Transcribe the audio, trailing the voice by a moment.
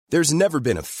There's never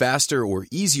been a faster or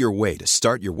easier way to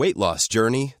start your weight loss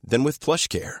journey than with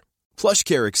PlushCare.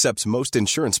 PlushCare accepts most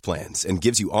insurance plans and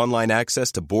gives you online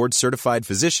access to board-certified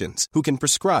physicians who can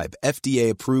prescribe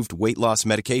FDA-approved weight loss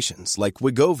medications like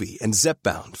Wegovy and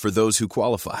Zepbound for those who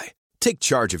qualify. Take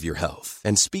charge of your health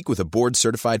and speak with a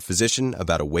board-certified physician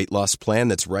about a weight loss plan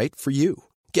that's right for you.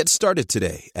 Get started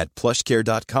today at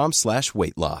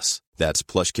plushcare.com/weight loss. That's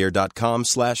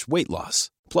plushcare.com/weight loss.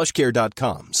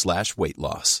 plushcare.com/weight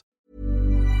loss.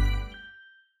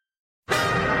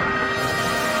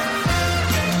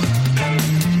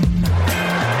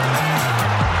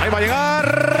 Ahí va a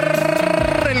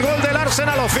llegar el gol del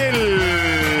Arsenal.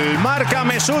 Ozil marca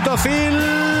Mesut Ozil,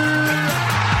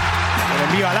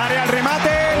 envía al área, al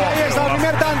remate, y ahí está el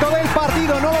primer tanto del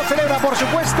partido. No lo celebra, por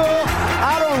supuesto,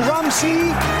 Aaron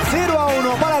Ramsey.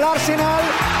 0-1 para el Arsenal.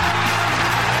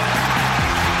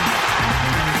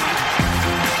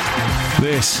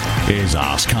 This is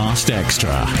Arsecast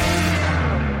Extra.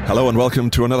 Hello and welcome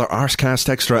to another Arsecast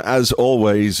Extra, as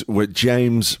always, with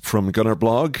James from Gunner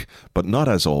Blog, but not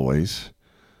as always.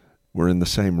 We're in the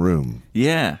same room.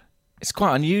 Yeah. It's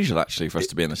quite unusual, actually, for us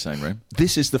to be in the same room.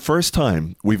 This is the first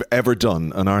time we've ever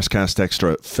done an Arsecast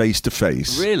Extra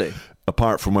face-to-face. Really?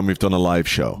 Apart from when we've done a live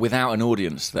show. Without an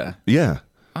audience there? Yeah.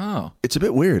 Oh. It's a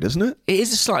bit weird, isn't it? It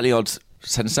is a slightly odd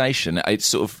sensation.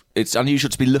 It's unusual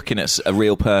to be looking at a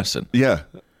real person. Yeah.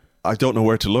 I don't know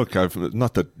where to look.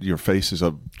 Not that your face is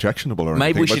objectionable or anything.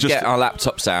 Maybe we should get our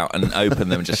laptops out and open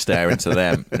them and just stare into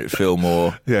them. It would feel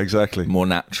more... Yeah, exactly. More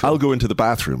natural. I'll go into the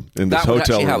bathroom in this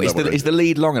hotel room. Is the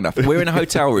lead long enough? We're in a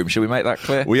hotel room. Should we make that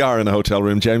clear? We are in a hotel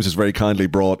room. James has very kindly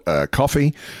brought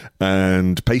coffee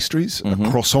and pastries, a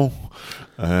croissant.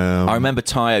 I remember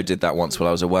Tayo did that once while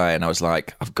I was away, and I was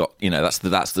like, I've got, he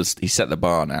set the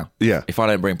bar now. Yeah. If I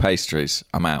don't bring pastries,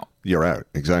 I'm out. You're out,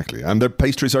 exactly. And the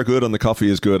pastries are good and the coffee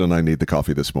is good, and I need the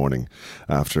coffee this morning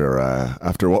after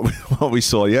what we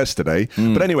saw yesterday.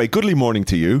 But anyway, goodly morning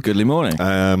to you. Goodly morning.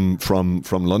 From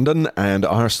London, and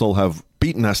Arsenal have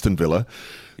beaten Aston Villa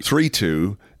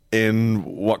 3-2 in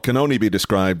what can only be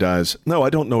described as... No,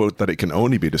 I don't know that it can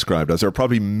only be described as. There are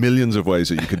probably millions of ways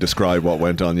that you could describe what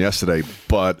went on yesterday,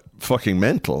 but fucking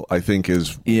mental, I think,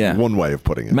 is one way of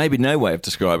putting it. Maybe no way of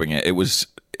describing it. It was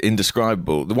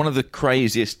indescribable. One of the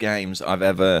craziest games I've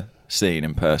ever seen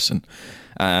in person.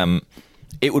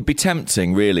 It would be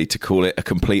tempting, really, to call it a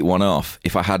complete one-off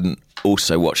if I hadn't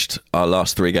also watched our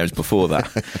last three games before that.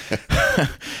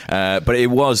 But it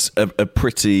was a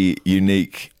pretty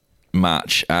unique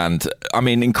match, and I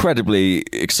mean, incredibly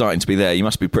exciting to be there. You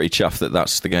must be pretty chuffed that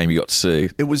that's the game you got to see.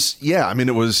 It was,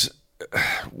 it was,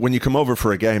 when you come over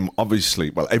for a game,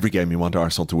 obviously, well, every game you want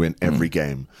Arsenal to win, every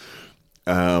game.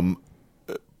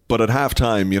 But at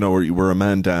half-time, we're a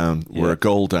man down, we're a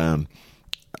goal down,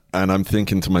 and I'm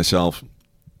thinking to myself,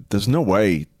 there's no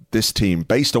way this team,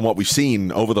 based on what we've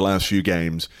seen over the last few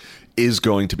games, is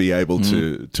going to be able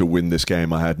to win this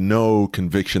game. I had no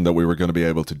conviction that we were going to be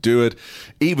able to do it,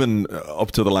 even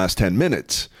up to the last 10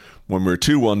 minutes when we're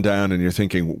 2-1 down and you're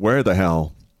thinking, where the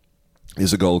hell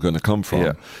is a goal going to come from?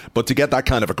 Yeah. But to get that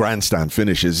kind of a grandstand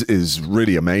finish is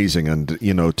really amazing, and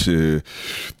to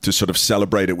sort of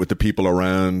celebrate it with the people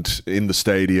around in the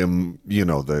stadium,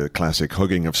 the classic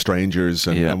hugging of strangers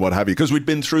and what have you, because we'd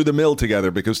been through the mill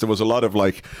together, because there was a lot of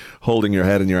like holding your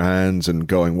head in your hands and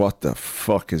going, what the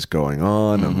fuck is going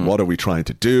on, and what are we trying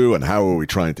to do, and how are we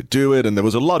trying to do it? And there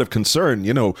was a lot of concern,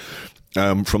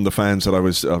 from the fans that I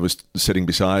was sitting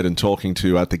beside and talking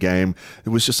to at the game. It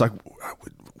was just like,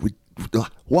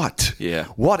 what? Yeah.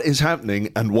 What is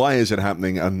happening, and why is it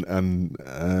happening? And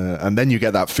then you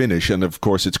get that finish, and of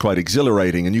course it's quite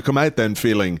exhilarating, and you come out then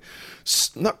feeling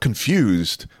not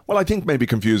confused. Well, I think maybe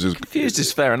confused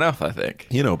is fair enough, I think.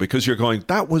 Because you're going,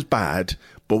 that was bad,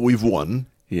 but we've won.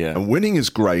 Yeah. And winning is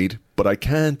great, but I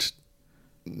can't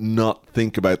not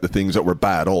think about the things that were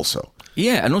bad also.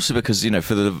 Yeah, and also because,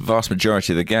 for the vast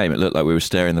majority of the game, it looked like we were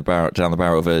staring down the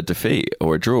barrel of a defeat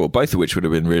or a draw, both of which would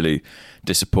have been really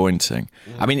disappointing.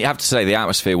 I mean, you have to say the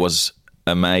atmosphere was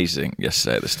amazing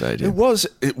yesterday at the stadium. It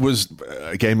was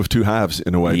a game of two halves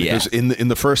in a way, because in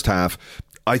the first half,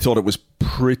 I thought it was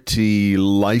pretty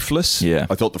lifeless. Yeah.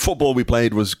 I thought the football we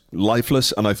played was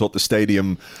lifeless, and I thought the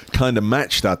stadium kind of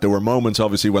matched that. There were moments,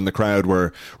 obviously, when the crowd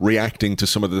were reacting to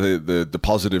some of the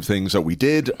positive things that we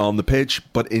did on the pitch,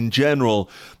 but in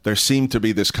general, there seemed to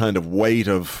be this kind of weight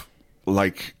of,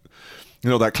 like,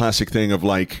 that classic thing of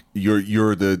like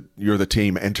you're the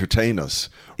team, entertain us,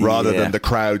 rather than the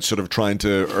crowd sort of trying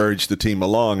to urge the team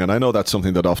along. And I know that's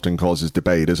something that often causes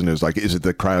debate, isn't it? It's like, is it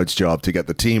the crowd's job to get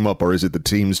the team up, or is it the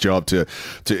team's job to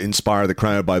inspire the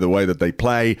crowd by the way that they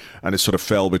play? And it sort of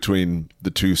fell between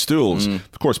the two stools.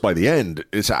 Of course, by the end,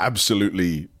 it's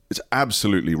absolutely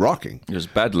rocking. It was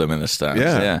bedlam in the stands,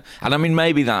 yeah. And I mean,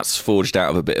 maybe that's forged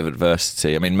out of a bit of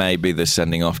adversity. I mean, maybe the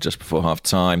sending off just before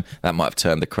half-time, that might have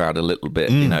turned the crowd a little bit,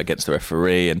 against the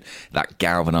referee, and that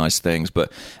galvanised things.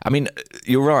 But, I mean,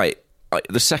 you're right.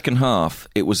 The second half,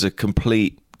 it was a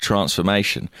complete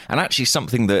transformation. And actually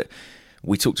something that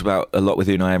we talked about a lot with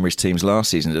Unai Emery's teams last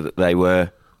season, that they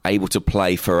were able to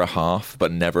play for a half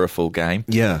but never a full game.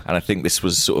 Yeah. And I think this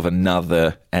was sort of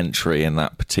another entry in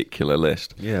that particular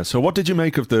list. Yeah. So what did you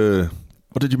make of the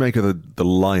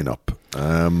lineup?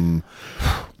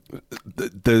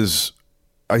 There's,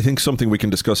 I think, something we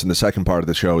can discuss in the second part of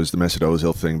the show is the Mesut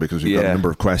Ozil thing, because we've got a number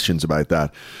of questions about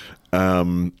that.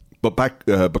 But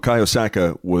Bukayo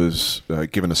Saka was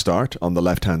given a start on the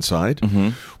left-hand side,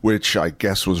 which I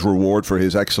guess was reward for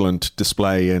his excellent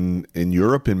display in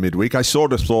Europe in midweek. I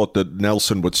sort of thought that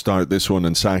Nelson would start this one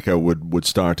and Saka would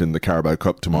start in the Carabao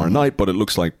Cup tomorrow night, but it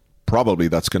looks like probably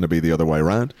that's going to be the other way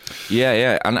around.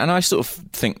 Yeah. And I sort of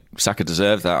think Saka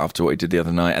deserved that after what he did the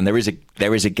other night. And there is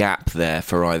a gap there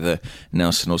for either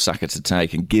Nelson or Saka to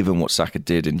take. And given what Saka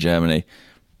did in Germany,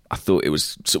 I thought it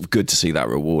was sort of good to see that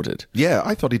rewarded. Yeah,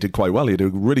 I thought he did quite well. He had a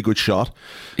really good shot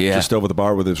just over the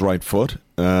bar with his right foot.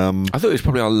 I thought he was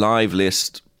probably our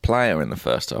liveliest player in the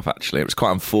first half, actually. It was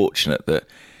quite unfortunate that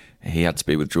he had to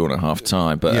be withdrawn at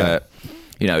half-time. But,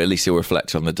 at least he'll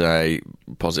reflect on the day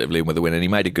positively and with a win. And he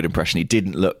made a good impression. He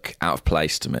didn't look out of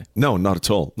place to me. No, not at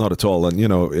all. Not at all. And,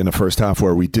 in a first half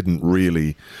where we didn't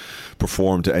really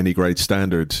perform to any great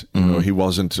standard, he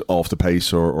wasn't off the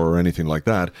pace or anything like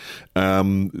that.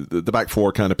 The back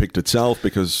four kind of picked itself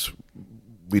because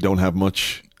we don't have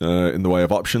much in the way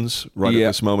of options at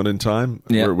this moment in time.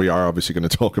 Yeah. We are obviously going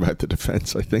to talk about the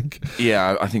defence, I think.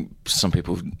 Yeah, I think some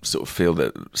people sort of feel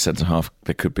that centre-half,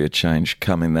 there could be a change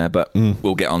coming there, but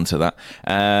we'll get on to that.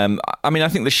 I mean, I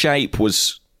think the shape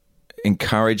was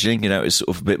encouraging. It was sort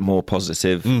of a bit more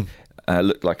positive.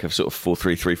 Looked like a sort of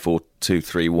 4-3-3,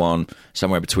 4-2-3-1,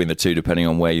 somewhere between the two, depending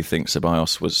on where you think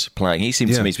Ceballos was playing. He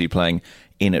seemed to me to be playing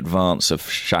in advance of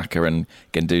Xhaka and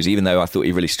Guendouzi, even though I thought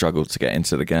he really struggled to get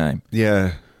into the game.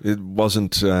 Yeah, it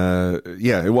wasn't.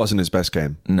 It wasn't his best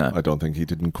game. No, I don't think he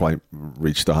didn't quite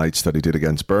reach the heights that he did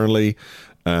against Burnley.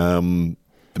 The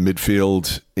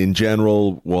midfield in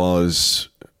general was.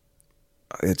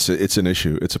 It's an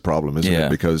issue. It's a problem, isn't it?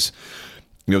 Because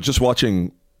just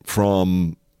watching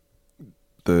from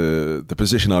the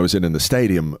position I was in the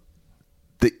stadium,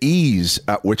 the ease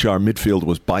at which our midfield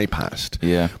was bypassed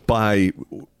by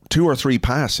 2 or 3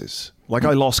 passes. Like,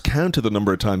 I lost count of the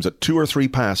number of times that 2 or 3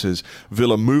 passes,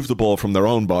 Villa moved the ball from their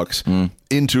own box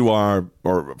into our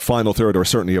final third, or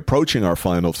certainly approaching our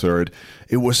final third.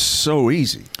 It was so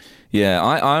easy. Yeah,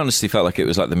 I honestly felt like it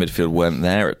was like the midfield weren't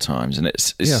there at times. And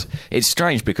it's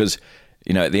strange because,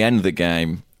 at the end of the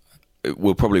game,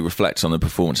 we'll probably reflect on the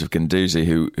performance of Guendouzi,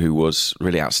 who was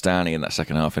really outstanding in that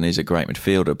second half and is a great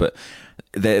midfielder. But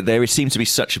there seemed to be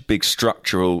such a big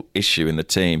structural issue in the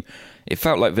team. It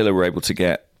felt like Villa were able to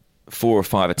get 4 or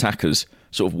 5 attackers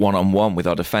sort of one-on-one with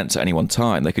our defence at any one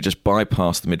time. They could just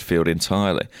bypass the midfield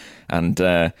entirely. And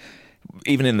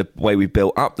even in the way we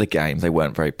built up the game, they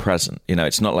weren't very present.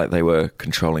 It's not like they were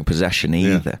controlling possession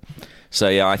either. Yeah.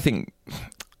 So, I think...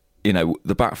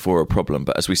 the back four are a problem,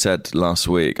 but as we said last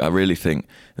week, I really think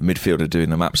the midfield are doing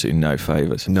them absolutely no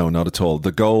favours. No, not at all.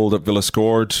 The goal that Villa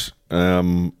scored,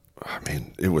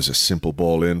 it was a simple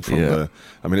ball in from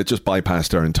it just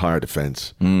bypassed our entire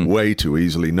defence way too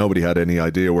easily. Nobody had any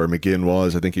idea where McGinn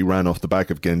was. I think he ran off the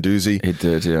back of Guendouzi. He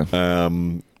did, yeah.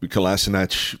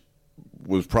 Kolasinac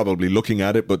was probably looking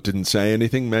at it but didn't say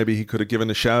anything. Maybe he could have given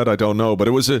a shout. I don't know. But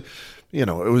it was a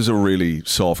really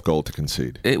soft goal to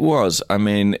concede. It was. I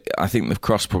mean, I think the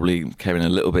cross probably came in a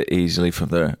little bit easily from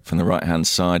the right-hand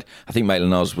side. I think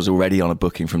Maitland-Niles was already on a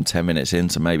booking from 10 minutes in,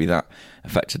 so maybe that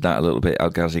affected that a little bit.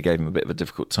 El Ghazi gave him a bit of a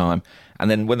difficult time. And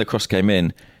then when the cross came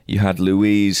in, you had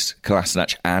Luiz,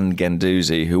 Kolasinac and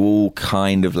Guendouzi, who all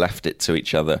kind of left it to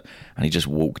each other, and he just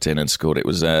walked in and scored. It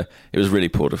was really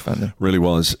poor defending. Really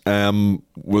was.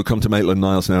 We'll come to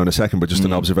Maitland-Niles now in a second, but just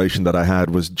an observation that I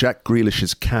had was Jack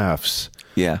Grealish's calves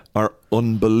are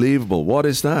unbelievable. What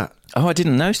is that? Oh, I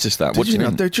didn't notice that. What do you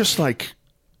mean? They're just like...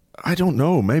 I don't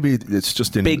know. Maybe it's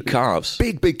just in... Big calves.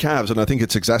 Big calves, and I think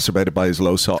it's exacerbated by his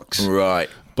low socks. Right.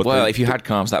 But if you had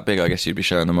calves that big, I guess you'd be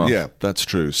showing them off. Yeah, that's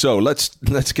true. So let's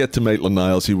get to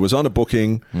Maitland-Niles. He was on a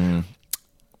booking.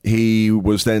 He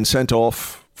was then sent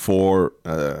off for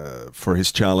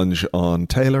his challenge on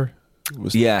Taylor.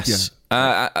 Yes.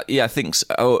 Yeah. I think so.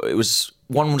 Oh, it was...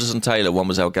 One was on Taylor, one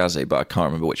was El Ghazi, but I can't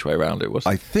remember which way around it was.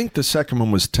 I think the second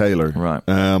one was Taylor. Right.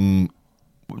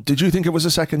 Did you think it was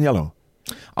a second yellow?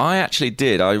 I actually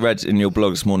did. I read in your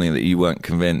blog this morning that you weren't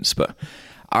convinced, but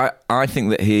I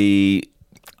think that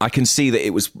I can see that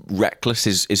it was reckless.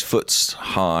 His foot's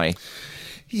high.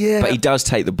 Yeah. But he does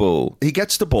take the ball. He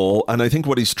gets the ball, and I think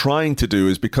what he's trying to do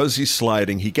is, because he's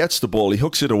sliding, he gets the ball, he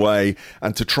hooks it away,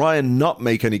 and to try and not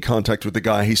make any contact with the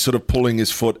guy, he's sort of pulling his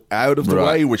foot out of the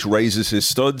way, which raises his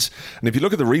studs. And if you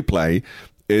look at the replay,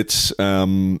 it's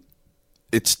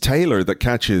Taylor that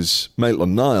catches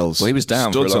Maitland-Niles. Well, he was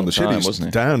down for a long time, wasn't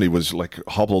he? Down, he was like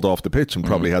hobbled off the pitch and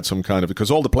probably had some kind of...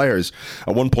 Because all the players,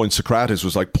 at one point, Socrates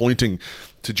was like pointing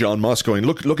to John Moss going,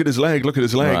 look at his leg, look at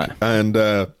his leg. Right.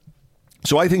 And...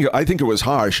 So I think it was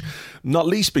harsh, not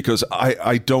least because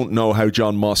I don't know how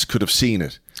John Moss could have seen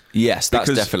it. Yes,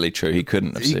 that's definitely true. He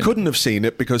couldn't have seen it. He couldn't have seen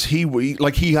it because he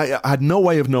had no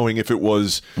way of knowing if it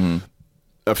was a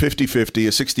 50-50,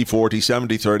 a 60-40,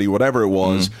 70-30, whatever it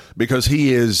was, because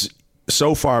he is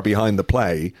so far behind the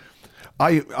play.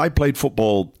 I played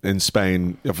football in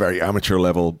Spain, a very amateur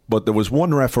level, but there was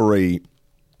one referee,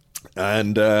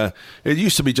 and it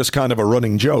used to be just kind of a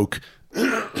running joke.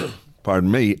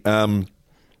 Pardon me.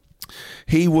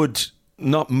 He would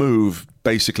not move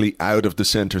basically out of the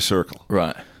centre circle.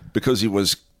 Right. Because he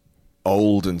was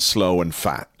old and slow and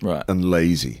fat and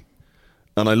lazy.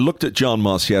 And I looked at John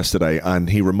Moss yesterday and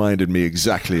he reminded me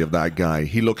exactly of that guy.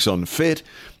 He looks unfit.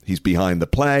 He's behind the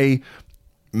play.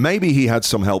 Maybe he had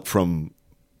some help from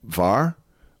VAR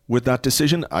with that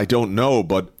decision. I don't know,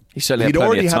 but... He certainly had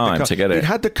plenty of time to get it. He'd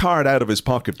had the card out of his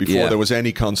pocket before there was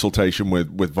any consultation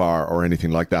with VAR or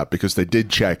anything like that, because they did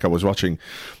check. I was watching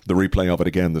the replay of it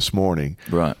again this morning.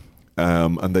 Right.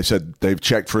 And they said they've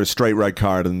checked for a straight red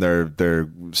card and they're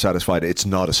satisfied it's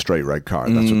not a straight red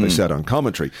card. That's what they said on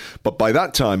commentary. But by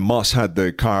that time, Moss had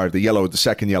the card, the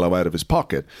second yellow out of his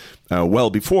pocket well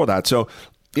before that. So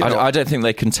I don't think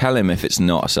they can tell him if it's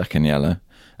not a second yellow.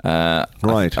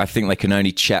 Right. I think they can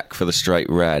only check for the straight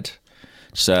red.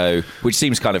 So, which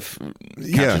seems kind of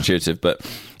counterintuitive, but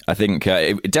I think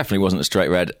it definitely wasn't a straight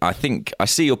red. I think I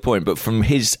see your point, but from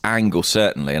his angle,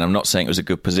 certainly, and I'm not saying it was a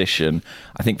good position,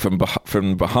 I think from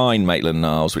behind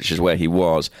Maitland-Niles, which is where he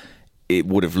was, it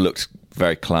would have looked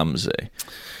very clumsy.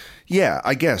 Yeah,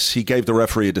 I guess he gave the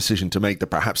referee a decision to make that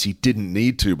perhaps he didn't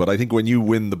need to, but I think when you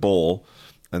win the ball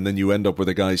and then you end up with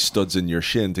a guy's studs in your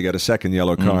shin, to get a second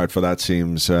yellow card for that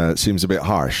seems a bit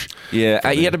harsh. Yeah,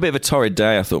 he had a bit of a torrid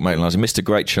day, I thought, Maitland-Niles. He missed a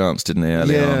great chance, didn't he,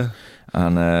 early on?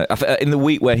 And in the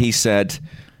week where he said,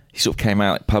 he sort of came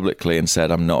out publicly and said,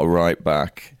 I'm not a right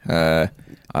back.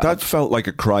 That felt like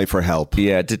a cry for help.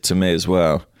 Yeah, it did to me as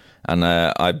well. And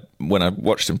when I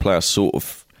watched him play, I sort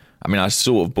of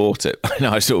bought it.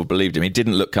 I sort of believed him. He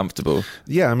didn't look comfortable.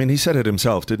 Yeah, I mean, he said it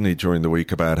himself, didn't he, during the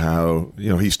week about how,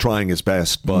 he's trying his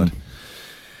best, but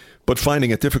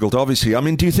finding it difficult, obviously. I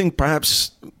mean, do you think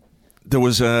perhaps there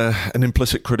was an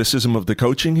implicit criticism of the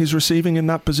coaching he's receiving in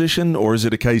that position? Or is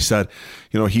it a case that,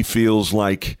 he feels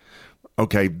like,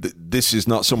 okay, this is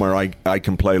not somewhere I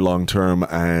can play long term,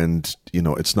 and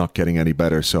it's not getting any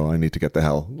better, so I need to get the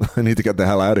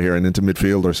hell out of here and into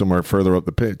midfield or somewhere further up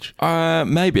the pitch?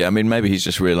 Maybe. I mean, maybe he's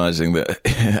just realising that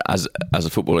as a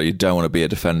footballer, you don't want to be a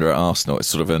defender at Arsenal. It's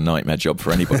sort of a nightmare job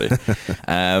for anybody.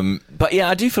 But yeah,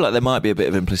 I do feel like there might be a bit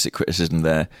of implicit criticism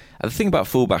there. And the thing about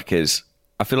fullback is,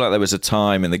 I feel like there was a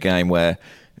time in the game where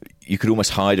you could almost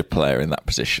hide a player in that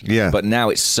position. Yeah. But now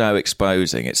it's so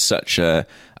exposing. It's such a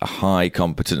high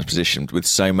competence position with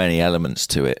so many elements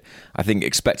to it. I think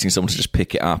expecting someone to just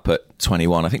pick it up at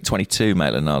 21, I think 22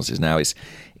 Maitland-Niles is now, is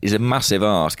a massive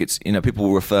ask. It's, people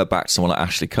will refer back to someone like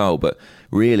Ashley Cole, but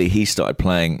really he started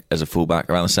playing as a fullback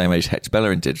around the same age Hector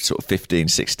Bellerin did, sort of 15,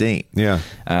 16. Yeah.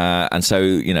 And so,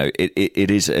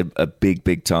 it is a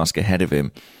big task ahead of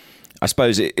him. I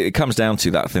suppose it comes down to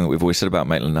that thing that we've always said about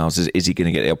Maitland-Niles is he going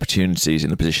to get the opportunities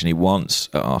in the position he wants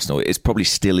at Arsenal? It's probably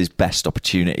still his best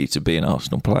opportunity to be an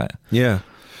Arsenal player. Yeah.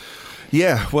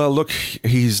 Yeah, well, look,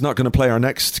 he's not going to play our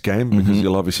next game because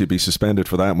he'll obviously be suspended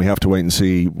for that, and we have to wait and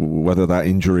see whether that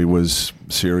injury was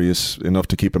serious enough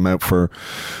to keep him out for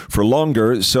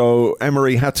longer. So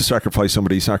Emery had to sacrifice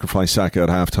somebody, sacrificed Saka at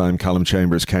halftime. Callum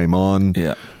Chambers came on.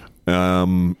 Yeah.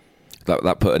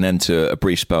 That put an end to a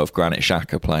brief spell of Granit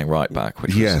Xhaka playing right back,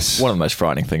 which was one of the most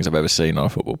frightening things I've ever seen on a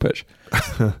football pitch.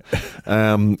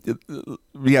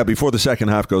 Before the second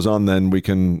half goes on, then we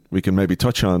can maybe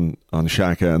touch on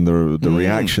Xhaka and the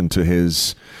reaction to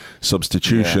his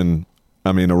substitution. Yeah.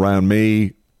 I mean, around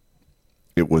me,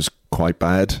 it was quite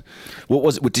bad. What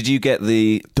was it? Did you get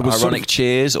the ironic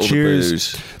cheers or the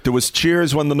boos? There was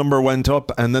cheers when the number went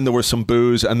up, and then there were some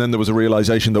boos, and then there was a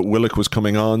realization that Willock was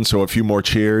coming on, so a few more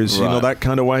cheers, right. that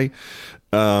kind of way.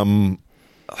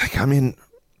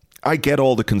 I get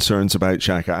all the concerns about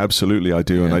Xhaka. Absolutely, I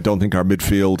do. And I don't think our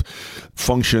midfield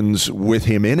functions with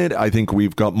him in it. I think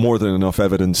we've got more than enough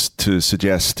evidence to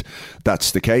suggest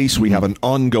that's the case. We have an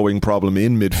ongoing problem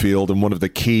in midfield, and one of the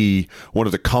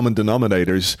common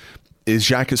denominators is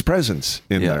Xhaka's presence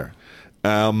in there.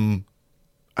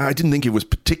 I didn't think it was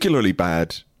particularly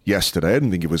bad yesterday. I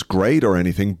didn't think it was great or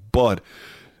anything, but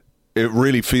it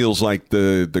really feels like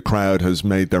the crowd has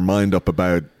made their mind up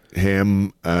about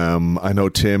him. I know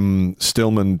Tim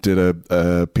Stillman did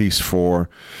a piece for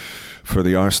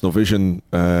the Arsenal Vision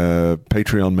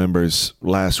Patreon members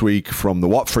last week from the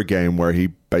Watford game, where he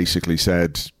basically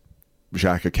said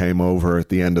Xhaka came over at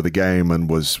the end of the game and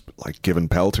was like given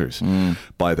pelters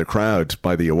by the crowd,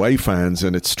 by the away fans,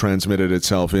 and it's transmitted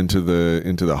itself into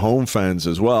the home fans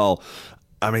as well.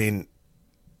 I mean,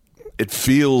 it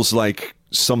feels like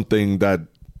something that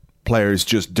players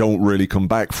just don't really come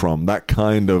back from. That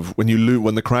kind of when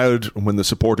the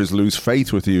supporters lose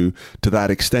faith with you to that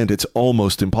extent, it's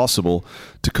almost impossible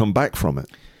to come back from it.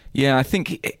 Yeah, I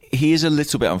think he is a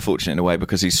little bit unfortunate in a way,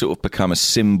 because he's sort of become a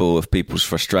symbol of people's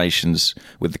frustrations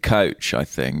with the coach, I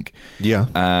think. Yeah.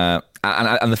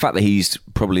 And the fact that he's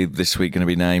probably this week going to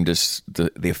be named as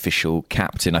the official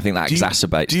captain, I think that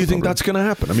exacerbates. Do you think that's going to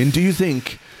happen? I mean, do you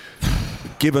think,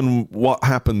 given what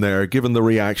happened there, given the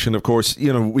reaction, of course,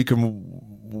 we can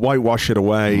whitewash it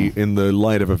away in the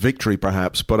light of a victory,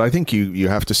 perhaps, but I think you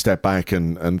have to step back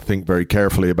and think very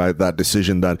carefully about that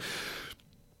decision, that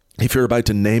if you're about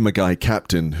to name a guy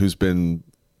captain who's been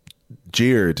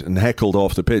jeered and heckled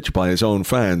off the pitch by his own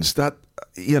fans, that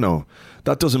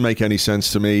doesn't make any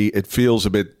sense to me. It feels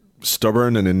a bit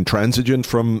stubborn and intransigent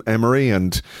from Emery,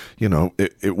 and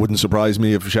it wouldn't surprise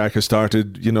me if Xhaka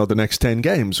started the next 10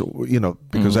 games,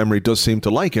 because Emery does seem to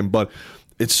like him, but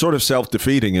it's sort of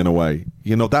self-defeating in a way.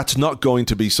 That's not going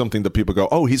to be something that people go,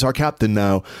 oh, he's our captain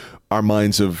now. Our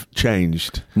minds have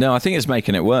changed. No, I think it's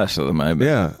making it worse at the moment.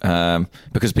 Yeah.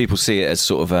 Because people see it as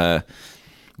sort of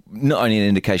not only an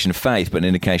indication of faith, but an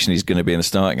indication he's going to be in the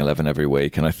starting 11 every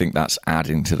week. And I think that's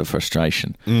adding to the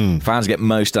frustration. Fans get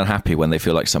most unhappy when they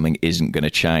feel like something isn't going to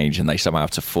change, and they somehow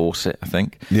have to force it, I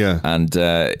think. Yeah. And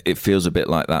it feels a bit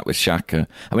like that with Xhaka.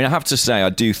 I mean, I have to say, I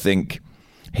do think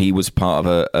he was part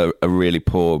of a really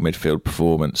poor midfield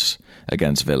performance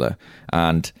against Villa.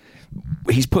 And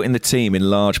he's putting the team in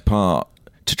large part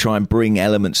to try and bring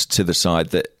elements to the side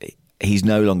that he's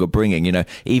no longer bringing.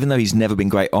 Even though he's never been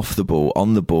great off the ball,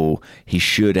 on the ball, he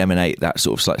should emanate that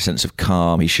sort of slight sense of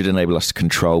calm. He should enable us to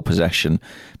control possession,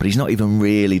 but he's not even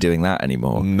really doing that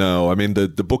anymore. No, I mean, the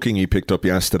booking he picked up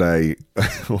yesterday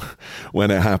when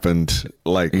it happened,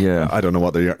 I don't know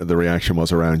what the reaction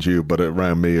was around you, but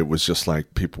around me, it was just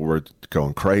like people were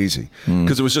going crazy,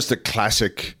 because it was just the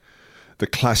classic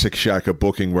Xhaka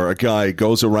booking, where a guy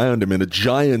goes around him in a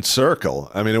giant circle.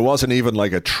 I mean, it wasn't even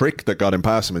like a trick that got him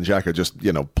past him, and Xhaka just,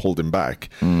 pulled him back.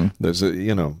 There's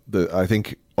I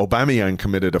think Aubameyang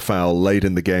committed a foul late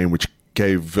in the game, which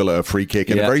gave Villa a free kick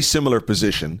in a very similar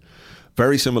position,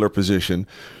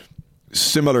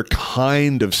 similar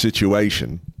kind of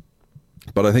situation.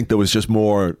 But I think there was just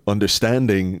more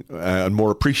understanding and more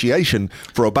appreciation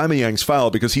for Aubameyang's foul,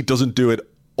 because he doesn't do it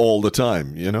all the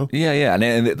time, Yeah,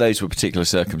 and those were particular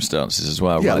circumstances as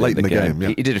well. Yeah, right, late in the game. Yeah.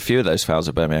 He did a few of those fouls,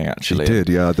 Aubameyang, actually. He did,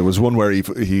 yeah. There was one where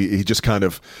he just kind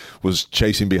of was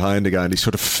chasing behind a guy, and he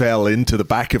sort of fell into the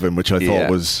back of him, which I thought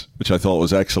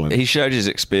was excellent. He showed his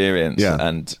experience,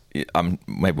 and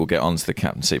maybe we'll get on to the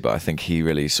captaincy, but I think he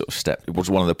really sort of was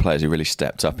one of the players who really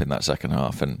stepped up in that second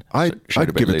half, and I'd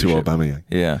give it to Aubameyang.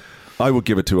 Yeah. I would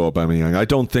give it to Aubameyang. I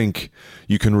don't think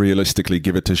you can realistically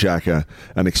give it to Xhaka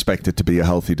and expect it to be a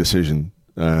healthy decision.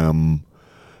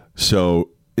 So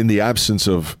in the absence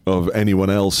of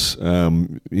anyone else,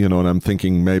 and I'm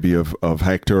thinking maybe of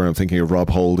Hector, I'm thinking of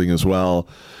Rob Holding as well.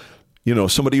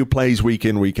 Somebody who plays week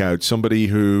in, week out, somebody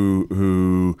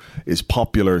who is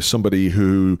popular, somebody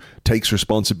who takes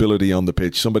responsibility on the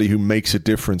pitch, somebody who makes a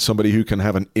difference, somebody who can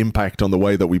have an impact on the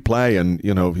way that we play. And,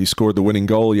 he scored the winning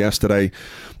goal yesterday.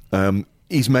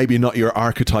 He's maybe not your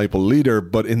archetypal leader,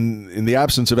 but in the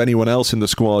absence of anyone else in the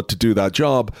squad to do that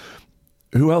job,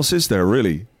 who else is there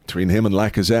really? Between him and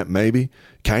Lacazette, maybe.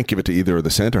 Can't give it to either of the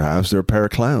centre halves. They're a pair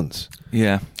of clowns.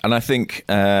 Yeah, and I think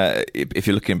if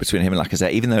you're looking between him and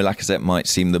Lacazette, even though Lacazette might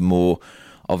seem the more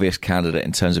obvious candidate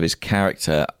in terms of his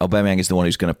character, Aubameyang is the one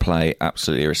who's going to play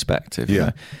absolutely irrespective.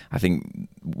 Yeah. I think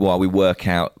while we work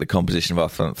out the composition of our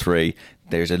front three,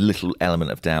 there's a little element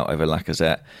of doubt over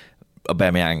Lacazette.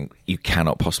 Aubameyang, you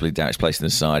cannot possibly doubt his place in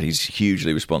the side. He's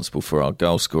hugely responsible for our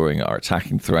goal scoring, our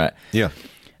attacking threat. Yeah.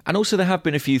 And also there have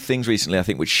been a few things recently, I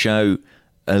think, which show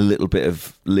a little bit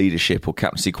of leadership or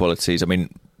captaincy qualities. I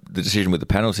mean, the decision with the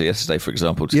penalty yesterday, for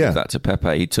example, to give that to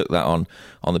Pepe, he took that on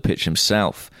the pitch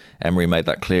himself. Emery made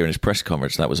that clear in his press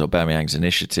conference. That was Aubameyang's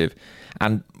initiative.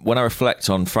 And when I reflect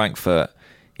on Frankfurt,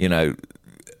 you know,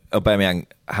 Aubameyang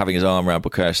having his arm around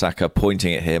Bukayo Saka,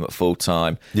 pointing at him at full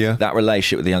time, that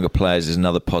relationship with the younger players is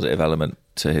another positive element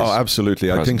to his. Oh, absolutely.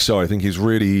 Presence. I think so. I think he's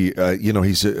really,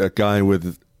 he's a guy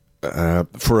with.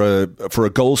 For a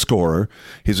goal scorer,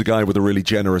 he's a guy with a really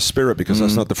generous spirit, because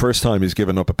that's not the first time he's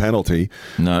given up a penalty.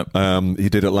 No, he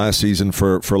did it last season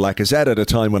for Lacazette at a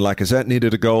time when Lacazette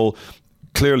needed a goal.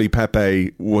 Clearly,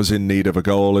 Pepe was in need of a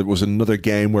goal. It was another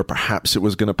game where perhaps it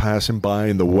was going to pass him by,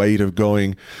 and the weight of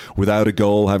going without a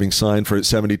goal, having signed for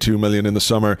 $72 million in the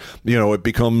summer, it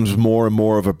becomes more and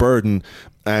more of a burden.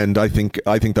 And I think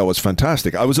that was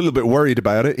fantastic. I was a little bit worried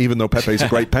about it, even though Pepe's a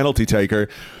great penalty taker.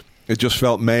 It just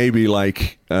felt maybe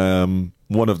like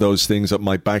one of those things that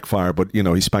might backfire, but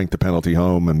he spanked the penalty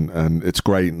home, and it's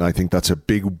great. And I think that's a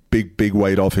big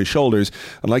weight off his shoulders.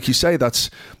 And like you say, that's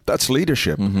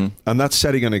leadership, and that's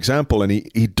setting an example. And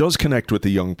he does connect with the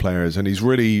young players, and he's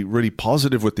really, really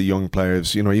positive with the young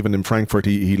players. Even in Frankfurt,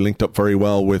 he linked up very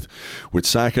well with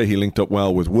Saka. He linked up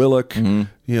well with Willock.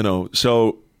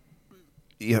 So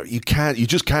you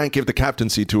just can't give the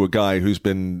captaincy to a guy who's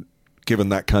been given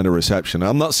that kind of reception.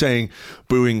 I'm not saying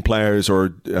booing players or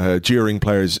jeering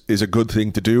players is a good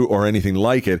thing to do or anything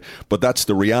like it, but that's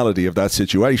the reality of that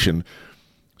situation.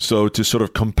 So to sort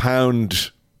of compound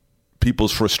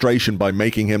people's frustration by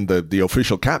making him the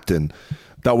official captain,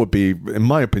 that would be, in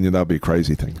my opinion, that would be a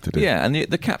crazy thing to do. Yeah, and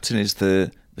the captain is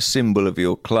the symbol of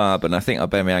your club, and I think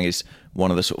Aubameyang is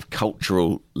one of the sort of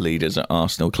cultural leaders at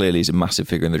Arsenal. Clearly he's a massive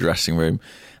figure in the dressing room,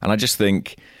 and I just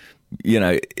think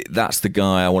that's the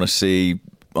guy I want to see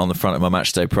on the front of my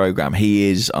matchday programme. He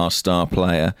is our star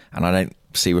player, and I don't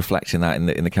see reflecting that in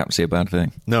the captaincy a bad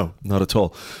thing. No, not at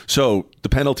all. So the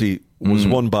penalty was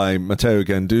won by Matteo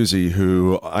Guendouzi,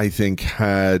 who I think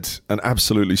had an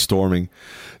absolutely storming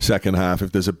second half.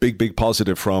 If there's a big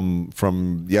positive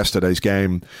from yesterday's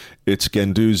game, it's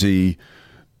Guendouzi,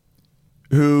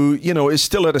 who is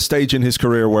still at a stage in his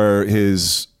career where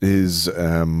his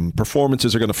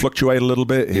performances are going to fluctuate a little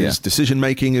bit. His decision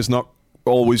making is not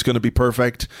always going to be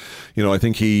perfect. I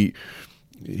think he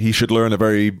should learn a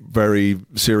very, very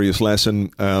serious lesson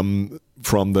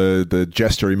from the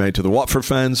gesture he made to the Watford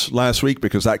fans last week,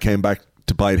 because that came back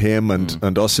to bite him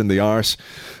and us in the arse.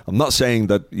 I'm not saying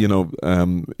that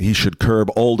he should curb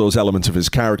all those elements of his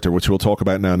character, which we'll talk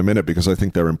about now in a minute, because I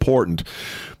think they're important.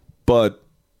 But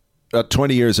at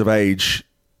 20 years of age,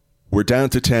 we're down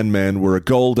to 10 men. We're a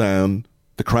goal down.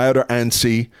 The crowd are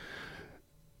antsy.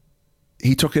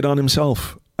 He took it on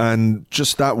himself. And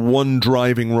just that one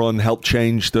driving run helped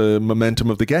change the momentum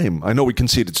of the game. I know we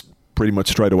conceded pretty much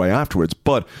straight away afterwards,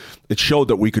 but it showed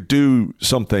that we could do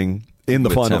something in the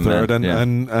final third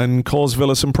and cause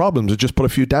Villa some problems. It just put a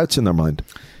few doubts in their mind.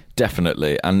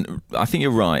 Definitely, and I think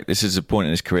you're right. This is a point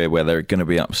in his career where there are going to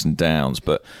be ups and downs,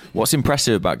 but what's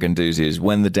impressive about Guendouzi is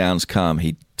when the downs come,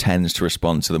 he tends to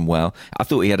respond to them well. I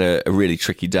thought he had a really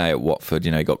tricky day at Watford.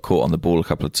 He got caught on the ball a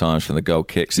couple of times from the goal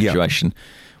kick situation,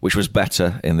 which was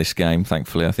better in this game.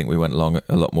 Thankfully, I think we went long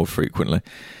a lot more frequently.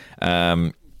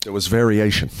 There was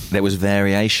variation.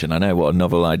 I know, what a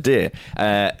novel idea.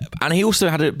 And he also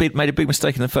made a big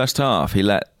mistake in the first half. He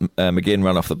let McGinn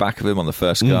run off the back of him on the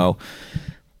first goal.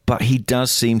 But he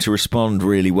does seem to respond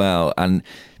really well, and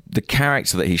the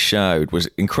character that he showed was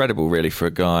incredible, really, for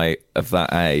a guy of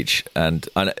that age. And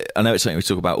I know it's something we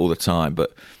talk about all the time,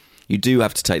 but you do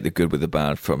have to take the good with the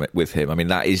bad from it with him. I mean,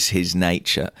 that is his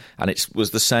nature, and it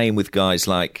was the same with guys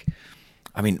like,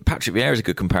 Patrick Vieira is a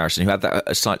good comparison, who had that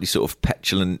a slightly sort of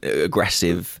petulant,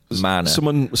 aggressive manner.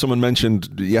 Someone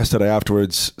mentioned yesterday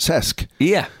afterwards Cesc.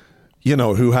 Yeah,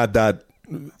 who had that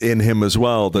in him as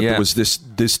well, that there was this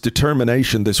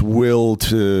determination, this will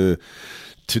to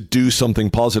do something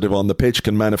positive on the pitch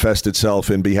can manifest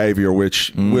itself in behaviour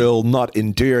which will not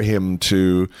endear him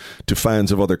to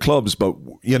fans of other clubs, but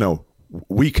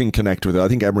we can connect with it. I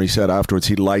think Emery said afterwards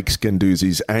he likes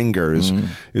Guendouzi's anger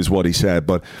is what he said.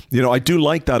 But I do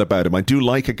like that about him. I do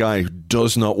like a guy who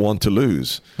does not want to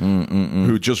lose,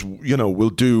 who just will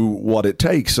do what it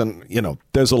takes. And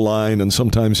there's a line, and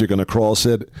sometimes you're going to cross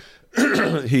it.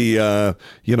 He had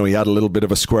a little bit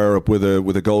of a square up with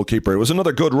a goalkeeper. It was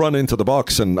another good run into the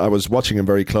box, and I was watching him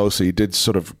very closely. He did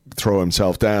sort of throw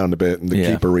himself down a bit, and the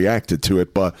keeper reacted to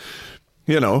it. But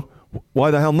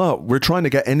why the hell not? We're trying to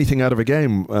get anything out of a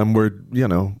game, and we're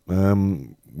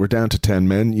down to 10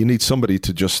 men. You need somebody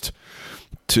to just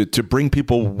to bring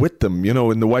people with them,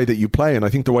 in the way that you play. And I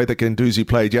think the way that Guendouzi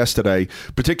played yesterday,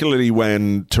 particularly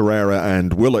when Torreira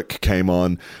and Willock came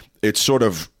on, it's sort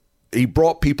of, he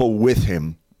brought people with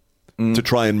him to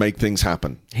try and make things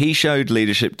happen. He showed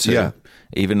leadership too,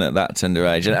 even at that tender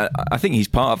age. And I think he's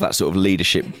part of that sort of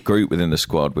leadership group within the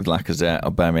squad with Lacazette,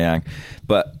 Aubameyang.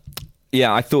 But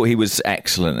yeah, I thought he was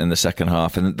excellent in the second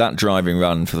half, and that driving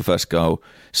run for the first goal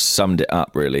summed it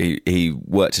up, really. He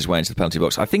worked his way into the penalty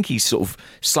box. I think he sort of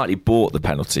slightly bought the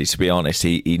penalty, to be honest.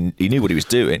 He knew what he was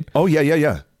doing. Oh,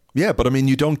 yeah. Yeah, but I mean,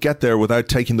 you don't get there without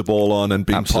taking the ball on and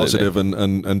being positive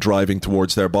and driving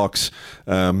towards their box.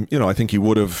 I think he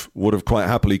would have quite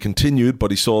happily continued,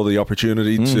 but he saw the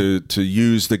opportunity to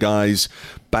use the guy's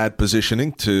bad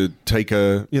positioning to take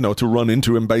to run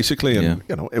into him basically, and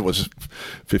it was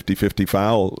 50-50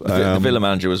 foul. The Villa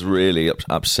manager was really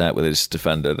upset with his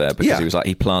defender there because he was like,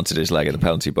 he planted his leg in the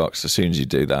penalty box. As soon as you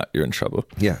do that, you're in trouble.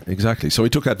 Yeah, exactly. So he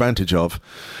took advantage of,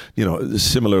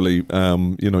 similarly,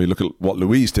 you look at what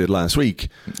Luiz did last week.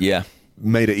 Yeah.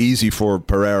 Made it easy for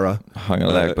Pereira. Hung a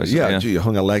leg, basically. You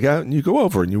hung a leg out and you go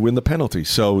over and you win the penalty.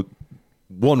 So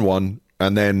 1-1,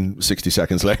 and then 60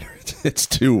 seconds later it's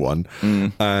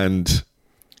 2-1. And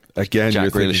again,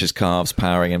 Jack Grealish's calves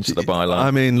powering him to the byline. I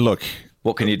mean, look,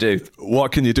 what can you do?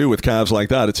 What can you do with calves like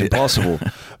that? It's impossible.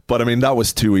 But I mean, that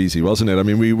was too easy, wasn't it? I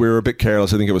mean, we were a bit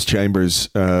careless. I think it was Chambers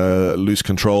loose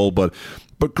control, but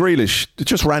Grealish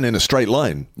just ran in a straight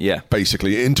line,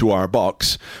 basically into our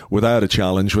box without a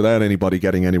challenge, without anybody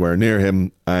getting anywhere near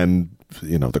him. And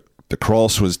the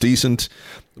cross was decent.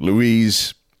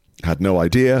 Luiz had no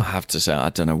idea. I have to say, I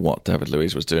don't know what David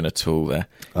Luiz was doing at all there.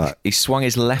 He swung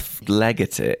his left leg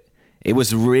at it. It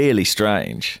was really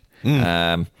strange.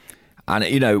 And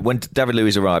when David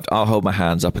Luiz arrived, I'll hold my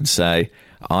hands up and say,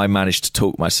 I managed to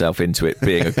talk myself into it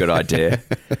being a good idea.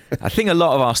 I think a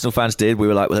lot of Arsenal fans did. We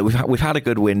were like, well, we've had a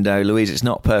good window. Luiz, it's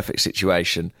not a perfect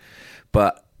situation.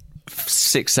 But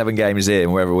 6-7 games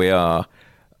in, wherever we are,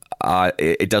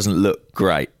 it doesn't look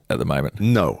great at the moment.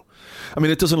 No. I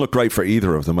mean, it doesn't look great for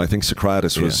either of them. I think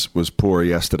Socrates was poor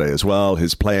yesterday as well.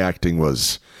 His play acting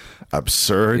was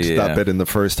absurd. That bit in the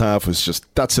first half was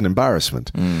that's an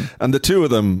embarrassment. And the two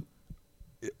of them,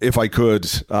 if I could,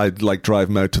 I'd drive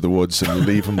them out to the woods and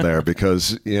leave them there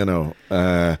because,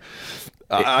 I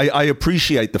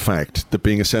appreciate the fact that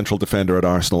being a central defender at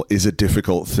Arsenal is a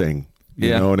difficult thing,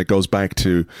 and it goes back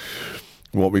to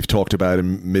what we've talked about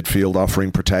in midfield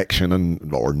offering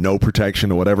protection or no protection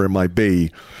or whatever it might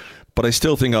be. But I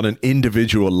still think on an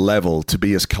individual level, to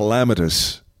be as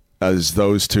calamitous as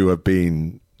those two have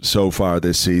been so far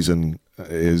this season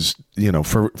is,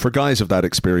 for guys of that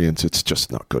experience, it's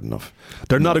just not good enough.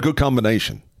 They're not a good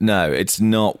combination. No, it's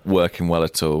not working well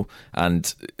at all.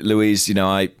 And Luiz,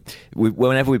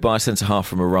 whenever we buy a centre-half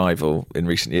from a rival in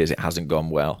recent years, it hasn't gone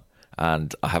well.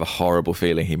 And I have a horrible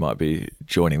feeling he might be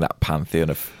joining that pantheon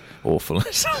of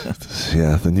awfulness.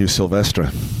 The new Silvestre.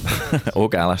 Or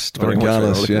Gallas.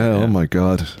 Oh my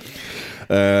God.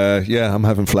 I'm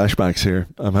having flashbacks here.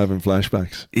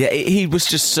 Yeah, he was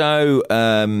just so...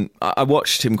 I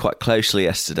watched him quite closely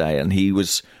yesterday and he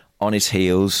was on his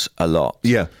heels a lot.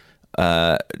 Yeah.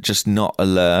 Just not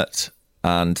alert.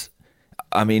 And,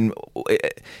 I mean,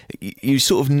 you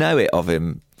sort of know it of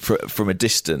him from a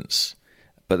distance,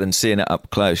 but then seeing it up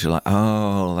close, you're like,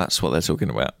 oh, that's what they're talking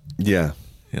about. Yeah.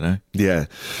 Yeah.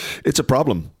 It's a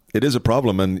problem. It is a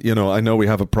problem. And, I know we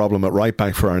have a problem at right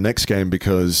back for our next game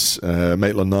because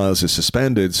Maitland-Niles is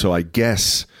suspended. So I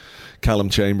guess Callum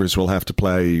Chambers will have to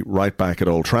play right back at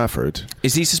Old Trafford.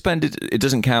 Is he suspended? It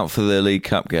doesn't count for the League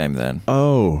Cup game then?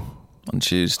 Oh. On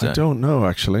Tuesday. I don't know,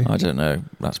 actually. I don't know.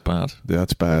 That's bad. Yeah,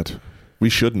 that's bad. We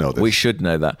should know this. We should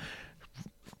know that.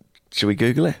 Should we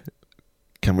Google it?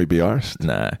 Can we be arsed?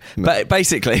 No. But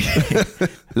basically,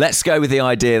 let's go with the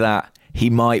idea that he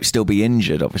might still be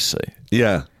injured, obviously.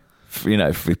 Yeah. From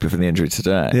the injury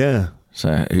today. Yeah.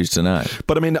 So who's to know?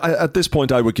 But I mean, at this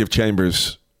point, I would give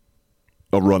Chambers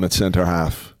a run at centre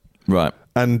half. Right.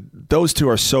 And those two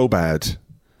are so bad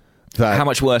that... How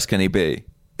much worse can he be?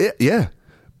 Yeah.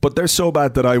 But they're so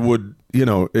bad that I would,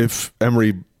 if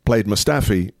Emery played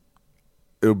Mustafi,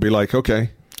 it would be like,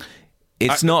 okay.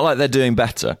 It's not like they're doing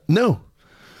better. No.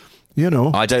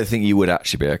 I don't think you would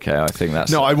actually be okay. I think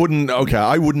that's... No, I wouldn't. Okay,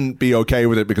 I wouldn't be okay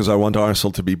with it because I want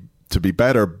Arsenal to be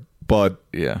better. But,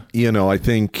 I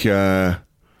think...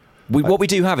 what we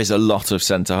do have is a lot of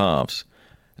centre-halves.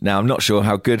 Now, I'm not sure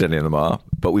how good any of them are,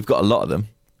 but we've got a lot of them.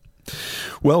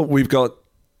 Well, we've got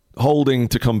Holding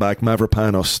to come back,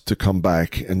 Mavropanos to come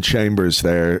back, and Chambers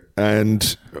there.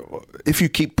 And if you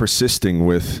keep persisting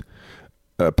with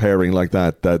a pairing like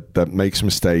that makes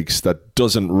mistakes, that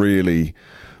doesn't really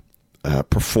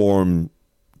perform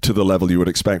to the level you would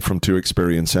expect from two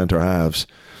experienced centre halves,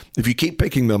 if you keep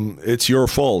picking them, it's your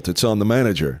fault. It's on the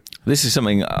manager. This is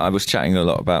something I was chatting a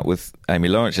lot about with Amy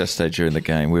Lawrence yesterday during the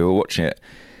game. We were watching it,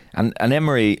 and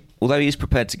Emery, although he's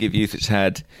prepared to give youth its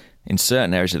head in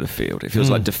certain areas of the field, it feels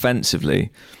like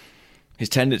defensively his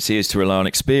tendency is to rely on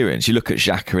experience. You look at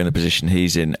Xhaka in the position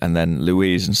he's in, and then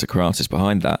Luiz and Socrates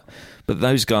behind that. But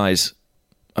those guys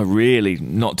are really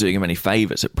not doing him any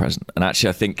favours at present. And actually,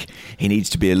 I think he needs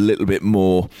to be a little bit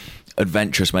more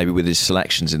adventurous maybe with his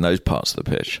selections in those parts of the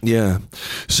pitch. Yeah.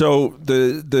 So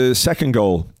the second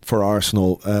goal for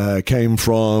Arsenal came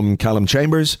from Callum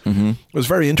Chambers. It was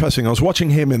very interesting. I was watching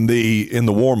him in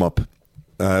the warm-up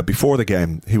before the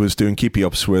game. He was doing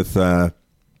keepy-ups with Mesut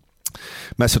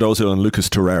Ozil and Lucas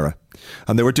Torreira.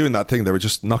 And they were doing that thing. They were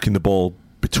just knocking the ball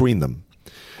between them.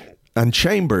 And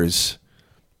Chambers,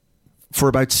 for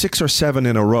about 6 or 7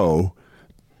 in a row,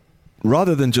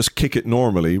 rather than just kick it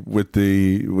normally with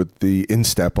the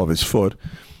instep of his foot,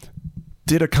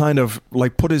 did a kind of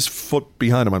like put his foot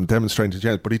behind him. I'm demonstrating to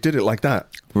James, but he did it like that.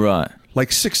 Right.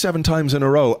 Like 6, 7 times in a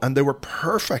row, and they were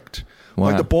perfect. Wow.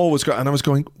 Like the ball was going, and I was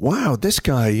going, wow, this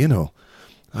guy,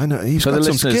 I know he's got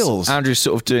some skills. Andrew's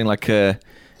sort of doing like a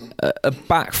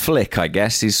back flick, I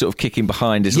guess. He's sort of kicking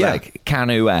behind his leg,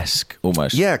 Canu-esque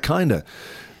almost. Yeah, kind of.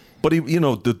 But he,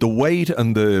 the weight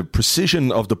and the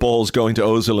precision of the balls going to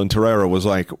Ozil and Torreira was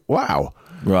like, wow,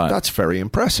 right. That's very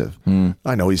impressive.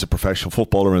 I know he's a professional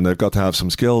footballer and they've got to have some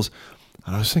skills.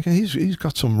 And I was thinking he's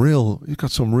got some real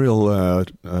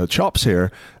chops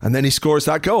here. And then he scores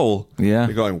that goal. Yeah,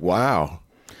 you're going, wow.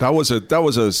 That was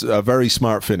a very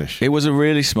smart finish. It was a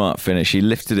really smart finish. He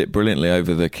lifted it brilliantly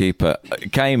over the keeper.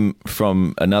 It came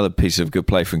from another piece of good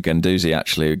play from Guendouzi,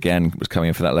 actually. Again, was coming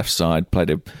in for that left side, played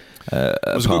it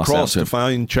was a good cross to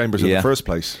find Chambers in the first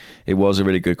place. It was a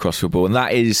really good cross for ball, and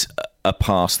that is a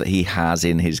pass that he has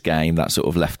in his game, that sort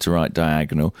of left to right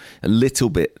diagonal, a little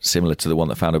bit similar to the one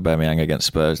that found Aubameyang against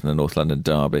Spurs in the North London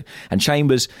derby. And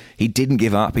Chambers, he didn't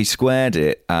give up, he squared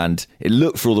it, and it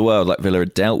looked for all the world like Villa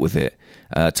had dealt with it.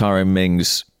 Tyrone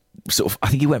Mings sort of, I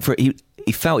think he went for it,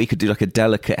 he felt he could do like a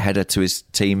delicate header to his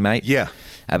teammate. Yeah.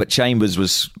 But Chambers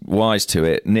was wise to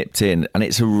it, nipped in, and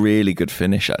it's a really good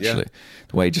finish, actually. Yeah.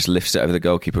 The way he just lifts it over the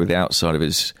goalkeeper with the outside of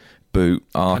his boot,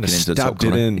 arcing into the top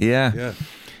corner. Yeah.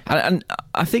 And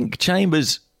I think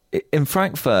Chambers, in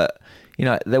Frankfurt,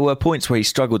 there were points where he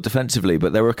struggled defensively,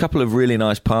 but there were a couple of really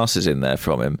nice passes in there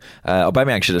from him.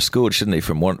 Aubameyang should have scored, shouldn't he?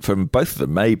 From both of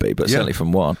them, maybe, but certainly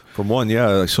from one. From one,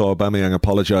 yeah. I saw Aubameyang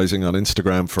apologising on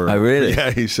Instagram for. Oh, really? Yeah,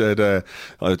 he said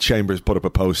Chambers put up a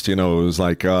post. It was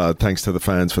like thanks to the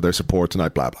fans for their support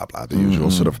tonight. Blah blah blah. The usual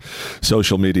sort of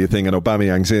social media thing. And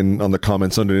Aubameyang's in on the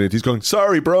comments underneath. He's going,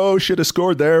 "Sorry, bro, should have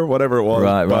scored there." Whatever it was.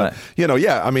 Right.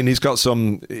 Yeah. I mean, he's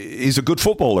a good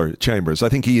footballer, Chambers. I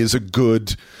think he is a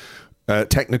good.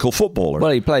 Technical footballer.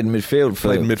 Well, he played in midfield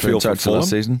for Fulham.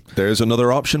 Season. There's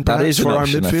another option perhaps that is for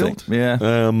option, our midfield.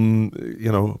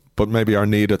 Yeah. But maybe our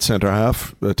need at centre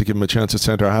half to give him a chance at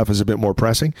centre half is a bit more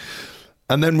pressing.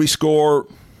 And then we score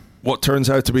what turns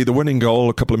out to be the winning goal.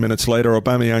 A couple of minutes later,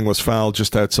 Aubameyang was fouled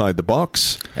just outside the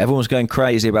box. Everyone was going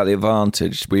crazy about the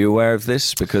advantage. Were you aware of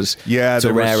this? Because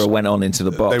Torreira went on into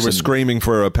the box. They were screaming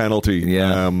for a penalty.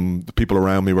 Yeah. The people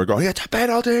around me were going, it's a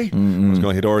penalty. I was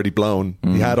going, he'd already blown.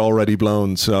 He had already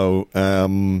blown. So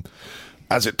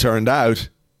as it turned out,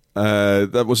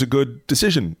 that was a good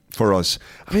decision for us.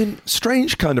 I mean,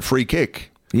 strange kind of free kick.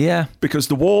 Yeah. Because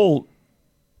the wall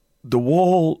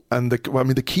and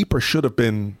the keeper should have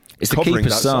been. It's the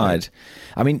keeper's side.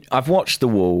 I mean, I've watched the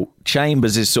wall.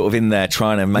 Chambers is sort of in there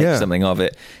trying to make something of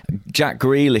it. Jack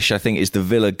Grealish, I think, is the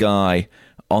Villa guy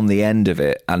on the end of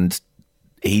it, and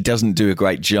he doesn't do a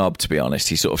great job, to be honest.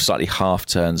 He sort of slightly half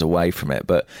turns away from it,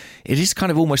 but it is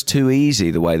kind of almost too easy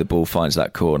the way the ball finds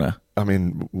that corner. I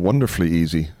mean, wonderfully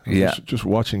easy. Just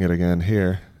watching it again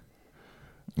here.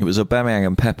 It was Aubameyang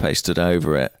and Pepe stood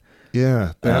over it.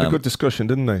 Yeah, they had a good discussion,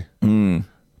 didn't they?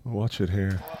 Watch it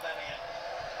here.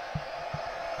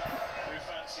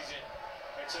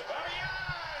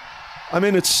 I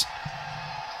mean, it's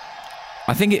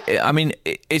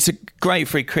a great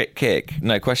free kick,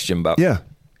 no question, but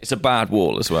it's a bad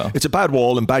wall as well. It's a bad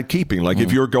wall and bad keeping. Like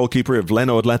if your goalkeeper, if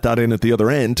Leno had let that in at the other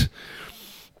end,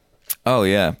 oh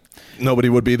yeah, nobody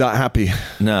would be that happy.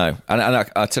 No, and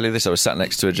I'll tell you this: I was sat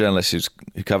next to a journalist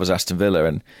who covers Aston Villa,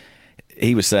 and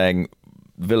he was saying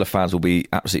Villa fans will be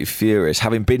absolutely furious.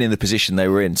 Having been in the position they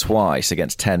were in twice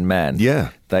against 10 men,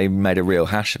 they made a real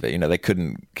hash of it. They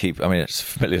couldn't keep... I mean, it's a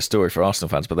familiar story for Arsenal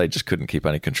fans, but they just couldn't keep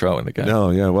any control in the game.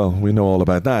 No, well, we know all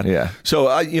about that. Yeah. So,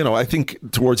 I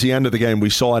think towards the end of the game, we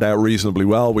saw it out reasonably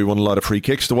well. We won a lot of free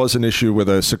kicks. There was an issue with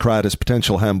a Socrates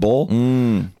potential handball.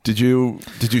 Did you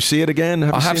see it again?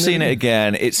 I have seen it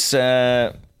again.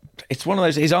 It's one of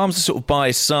those. His arms are sort of by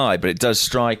his side, but it does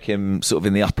strike him sort of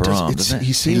in the upper arm, doesn't it?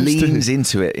 He leans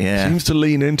into it. Yeah, seems to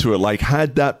lean into it. Like,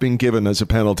 had that been given as a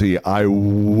penalty, I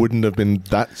wouldn't have been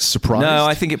that surprised. No,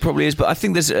 I think it probably is, but I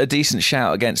think there's a decent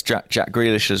shout against Jack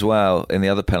Grealish as well in the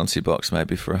other penalty box,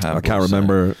 maybe for a handball. I can't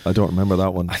remember. I don't remember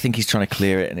that one. I think he's trying to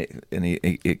clear it, and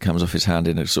it comes off his hand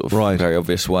in a sort of very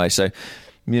obvious way. So,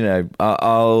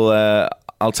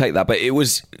 I'll take that. But it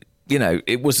was.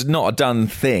 It was not a done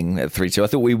thing at 3-2. I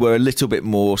thought we were a little bit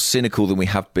more cynical than we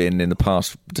have been in the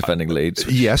past defending Leeds.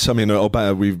 Yes, I mean,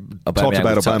 we've talked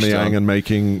about Aubameyang and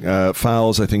making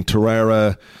fouls. I think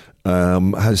Torreira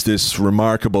has this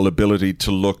remarkable ability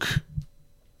to look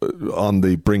on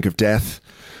the brink of death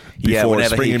before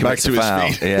springing back to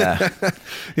his feet. Yeah.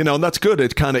 And that's good.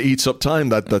 It kind of eats up time,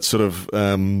 that sort of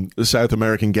South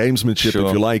American gamesmanship,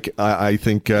 if you like. I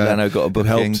think Leno got a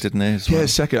booking, didn't he? As well? Yeah,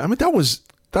 second. I mean, that was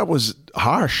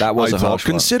harsh. That was harsh one.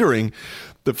 Considering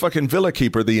the fucking Villa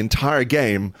keeper the entire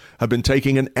game had been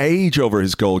taking an age over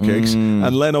his goal kicks,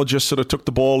 and Leno just sort of took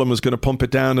the ball and was going to pump it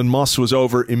down, and Moss was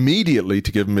over immediately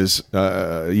to give him his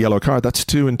yellow card. That's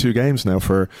 2 in 2 games now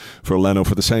for Leno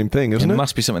for the same thing, isn't it? It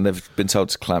must be something they've been told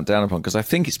to clamp down upon, because I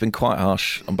think it's been quite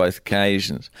harsh on both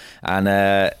occasions.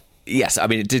 And yes, I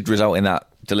mean, it did result in that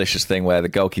delicious thing where the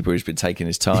goalkeeper who's been taking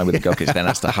his time with the goal kicks then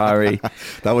has to hurry.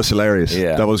 That was hilarious.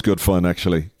 Yeah. That was good fun,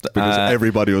 actually, because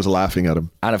everybody was laughing at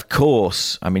him. And of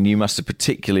course, I mean, you must have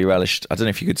particularly relished, I don't know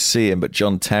if you could see him, but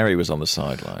John Terry was on the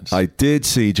sidelines. I did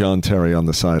see John Terry on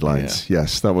the sidelines. Yeah.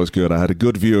 Yes, that was good. I had a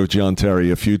good view of John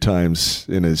Terry a few times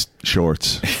in his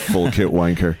shorts, full kit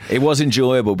wanker. It was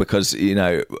enjoyable because,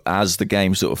 as the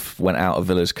game sort of went out of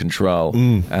Villa's control,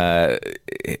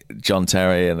 John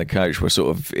Terry and the coach were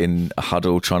sort of in a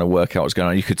huddle trying to work out what's going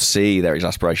on. You could see their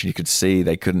exasperation. You could see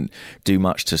they couldn't do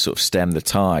much to sort of stem the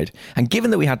tide. And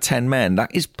given that we had 10 men,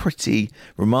 that is pretty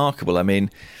remarkable. I mean,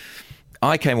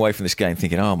 I came away from this game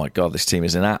thinking, oh my God, this team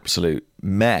is an absolute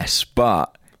mess.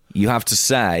 But you have to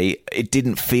say, it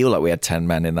didn't feel like we had 10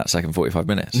 men in that second 45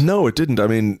 minutes. No, it didn't. I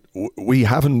mean, we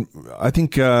haven't... I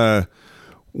think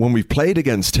when we've played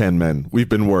against 10 men, we've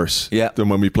been worse than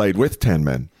when we played with 10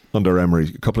 men. Under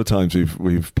Emery, a couple of times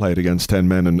we've played against 10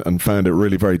 men and found it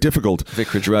really very difficult.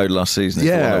 Vicarage Road last season is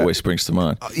the one that always springs to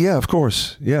mind. Yeah, of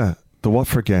course. Yeah, the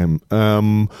Watford game.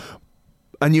 And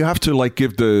you have to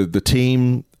give the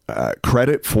team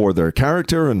credit for their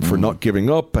character and for not giving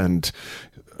up, and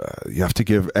you have to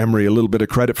give Emery a little bit of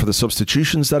credit for the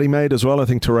substitutions that he made as well. I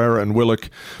think Torreira and Willock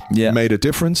made a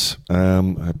difference.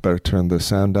 I better turn the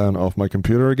sound down off my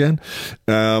computer again.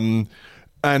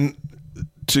 And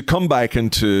to come back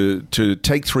and to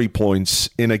take 3 points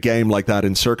in a game like that,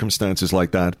 in circumstances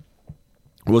like that,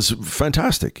 was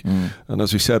fantastic. And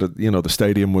as we said, the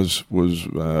stadium was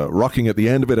rocking at the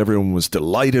end of it. Everyone was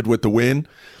delighted with the win.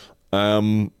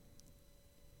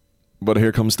 But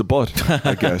here comes the but,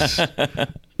 I guess.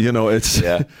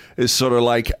 It's sort of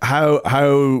like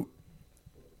how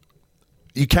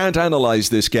you can't analyze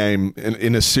this game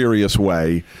in a serious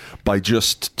way by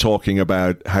just talking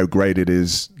about how great it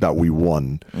is that we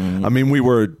won. I mean, we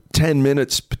were 10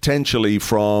 minutes potentially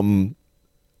from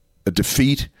a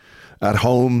defeat at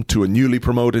home to a newly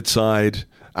promoted side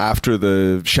after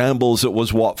the shambles that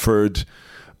was Watford.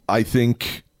 I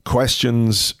think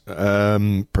questions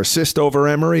persist over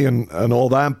Emery and all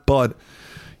that, but,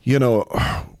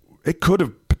 it could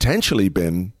have potentially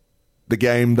been the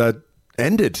game that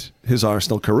ended his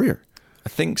Arsenal career. I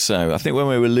think so. I think when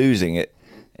we were losing it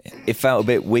felt a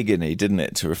bit Wigan-y, didn't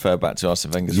it, to refer back to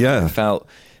Arsene Wenger's. It felt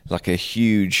like a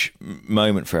huge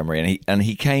moment for Emery, and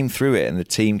he came through it, and the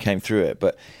team came through it.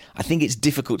 But I think it's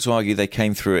difficult to argue they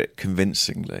came through it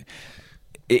convincingly.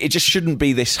 It just shouldn't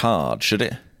be this hard, should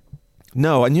it?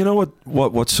 No, and you know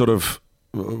what sort of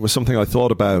was something I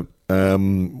thought about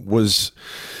was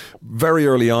very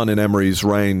early on in Emery's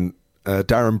reign.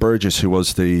 Darren Burgess, who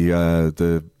was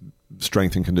the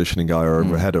strength and conditioning guy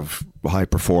or head of high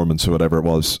performance or whatever it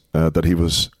was that he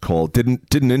was called, did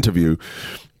an interview,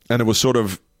 and it was sort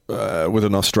of with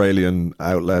an Australian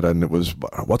outlet, and it was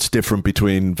what's different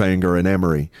between Wenger and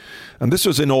Emery, and this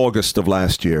was in August of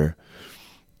last year.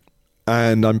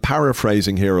 And I'm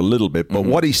paraphrasing here a little bit, but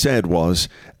what he said was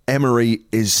Emery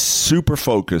is super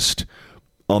focused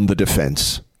on the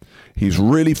defence. He's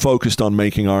really focused on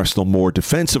making Arsenal more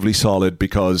defensively solid,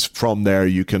 because from there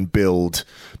you can build,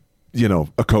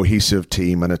 a cohesive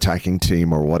team, an attacking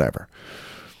team, or whatever.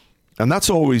 And that's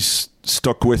always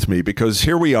stuck with me, because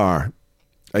here we are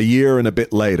a year and a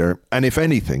bit later, and if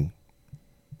anything,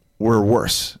 we're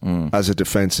worse as a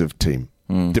defensive team.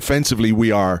 Defensively,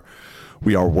 we are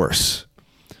worse.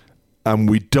 And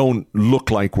we don't look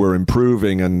like we're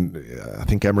improving. And I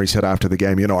think Emery said after the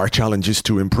game, our challenge is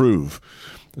to improve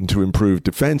and to improve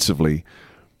defensively.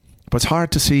 But it's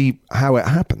hard to see how it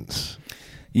happens.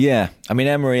 Yeah. I mean,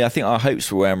 Emery, I think our hopes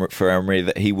for Emery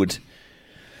that he would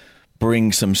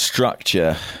bring some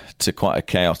structure to quite a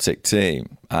chaotic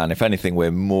team. And if anything,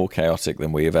 we're more chaotic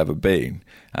than we have ever been.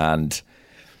 And,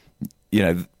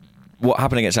 what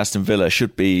happened against Aston Villa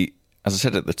should be, as I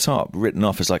said at the top, written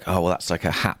off as like, oh, well, that's like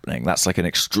a happening. That's like an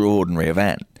extraordinary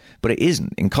event. But it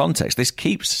isn't. In context, this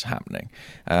keeps happening.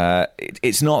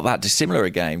 It's not that dissimilar a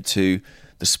game to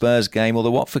the Spurs game or the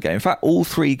Watford game. In fact, all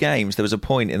three games, there was a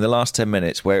point in the last 10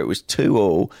 minutes where it was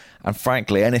 2-2, and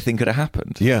frankly, anything could have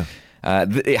happened. Yeah.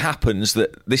 It happens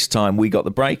that this time we got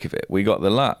the break of it. We got the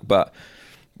luck. But,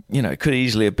 it could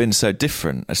easily have been so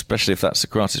different, especially if that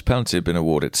Socrates penalty had been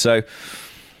awarded. So,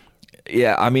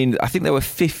 yeah, I mean, I think there were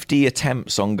 50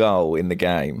 attempts on goal in the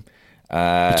game.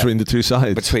 Between the two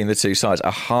sides. Between the two sides.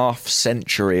 A half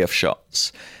century of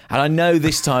shots. And I know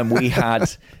this time we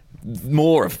had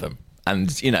more of them. And,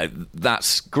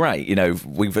 that's great.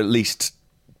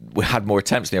 We had more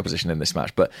attempts than the opposition in this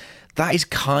match. But that is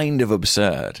kind of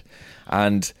absurd.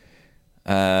 And,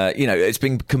 it's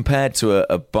been compared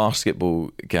to a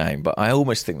basketball game, but I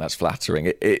almost think that's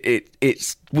flattering.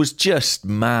 It was just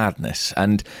madness.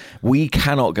 And we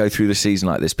cannot go through the season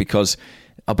like this, because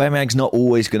Aubameyang's not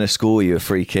always going to score you a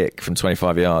free kick from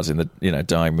 25 yards in the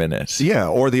dying minutes. Yeah,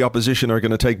 or the opposition are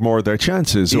going to take more of their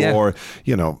chances. Yeah. Or,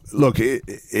 look,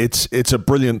 it's a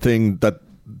brilliant thing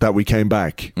that we came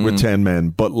back with 10 men,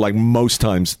 but like most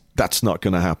times that's not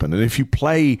going to happen. And if you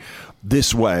play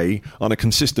this way on a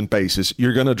consistent basis,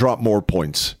 you're going to drop more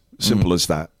points. Simple as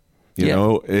that.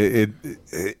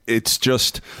 It's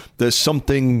just, there's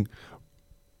something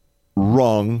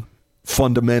wrong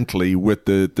fundamentally with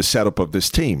the setup of this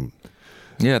team.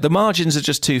 Yeah, the margins are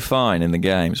just too fine in the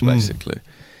games, basically.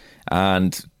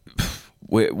 And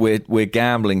we're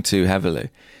gambling too heavily.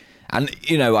 And,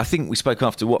 I think we spoke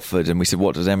after Watford and we said,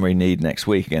 what does Emery need next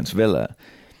week against Villa?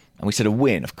 And we said a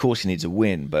win. Of course he needs a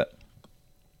win, but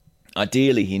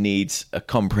ideally he needs a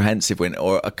comprehensive win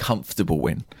or a comfortable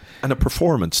win. And a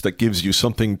performance that gives you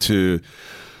something to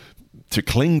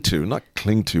cling to. Not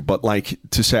cling to, but like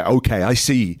to say, okay, I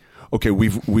see. Okay,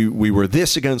 we were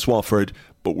this against Watford,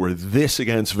 but we're this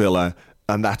against Villa,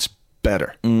 and that's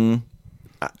better. And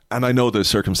I know the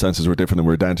circumstances were different and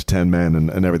we're down to 10 men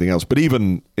and everything else. But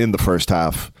even in the first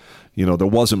half, there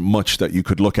wasn't much that you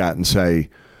could look at and say,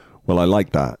 well, I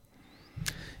like that.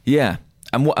 Yeah.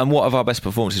 And what of our best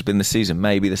performances been this season?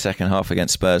 Maybe the second half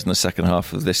against Spurs and the second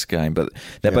half of this game. But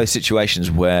they're both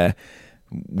situations where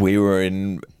we were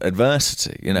in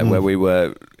adversity, where we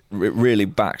were really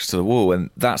backed to the wall.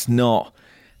 And that's not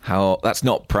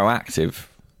proactive.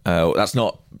 That's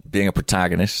not being a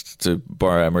protagonist, to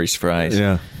borrow Emery's phrase.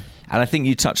 Yeah. And I think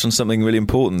you touched on something really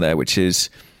important there, which is,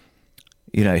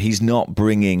 he's not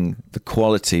bringing the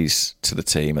qualities to the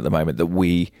team at the moment that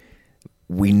we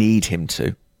need him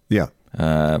to. Yeah.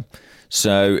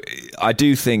 So I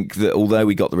do think that although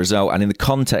we got the result, and in the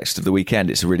context of the weekend,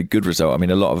 it's a really good result. I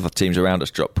mean, a lot of the teams around us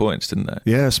dropped points, didn't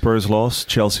they? Yeah, Spurs lost,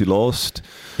 Chelsea lost,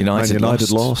 United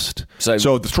lost.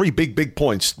 So the three big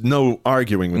points, no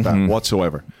arguing with that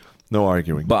whatsoever. No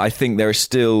arguing. But I think there are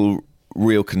still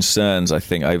real concerns,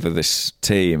 over this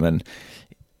team. And,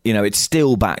 it's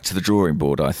still back to the drawing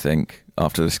board, I think,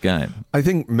 after this game. I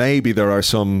think maybe there are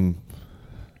some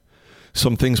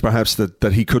things perhaps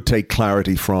that he could take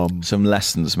clarity from. Some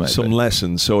lessons, maybe. Some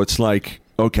lessons. So it's like,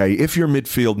 okay, if your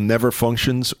midfield never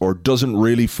functions or doesn't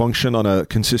really function on a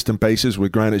consistent basis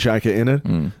with Granit Xhaka in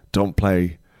it, don't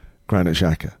play Granit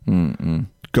Xhaka.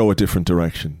 Go a different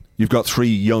direction. You've got four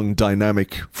young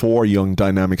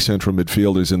dynamic central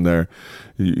midfielders in there.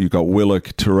 You've got Willock,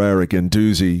 Torreira,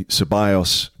 Guendouzi,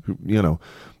 Ceballos.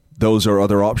 Those are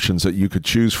other options that you could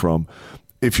choose from.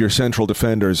 If your central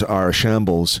defenders are a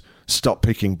shambles, stop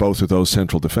picking both of those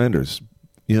central defenders.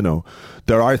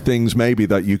 There are things maybe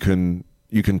that you can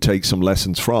take some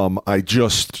lessons from. I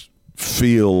just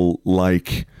feel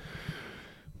like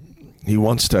he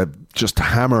wants to just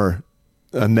hammer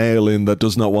a nail in that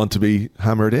does not want to be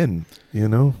hammered in,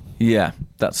 Yeah,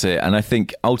 that's it. And I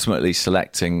think ultimately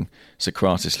selecting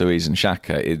Socrates, Luiz and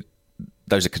Xhaka,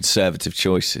 those are conservative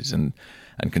choices. And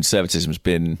and conservatism has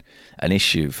been an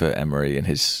issue for Emery in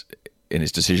his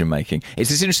decision making. It's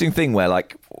this interesting thing where,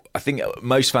 like, I think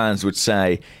most fans would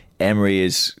say Emery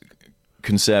is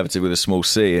conservative with a small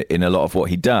c in a lot of what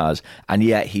he does, and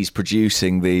yet he's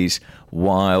producing these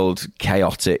wild,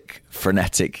 chaotic,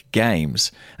 frenetic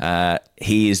games.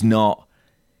 He is not.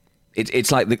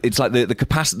 It's like the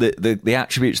capacity, the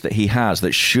attributes that he has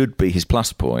that should be his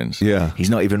plus points. Yeah, he's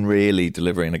not even really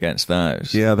delivering against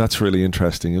those. Yeah, that's really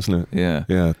interesting, isn't it?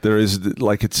 Yeah. There is,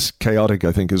 like, it's chaotic,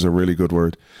 I think, is a really good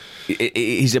word.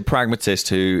 He's a pragmatist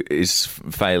who is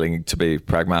failing to be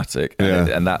pragmatic,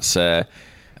 and that's a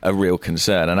real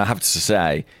concern. And I have to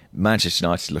say, Manchester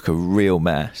United look a real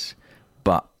mess,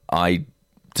 but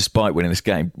despite winning this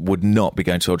game, would not be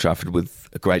going to Old Trafford with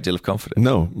a great deal of confidence.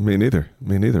 No, me neither.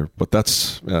 But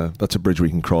that's a bridge we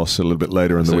can cross a little bit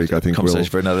later in the week. I think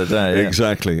conversation for another day. Yeah.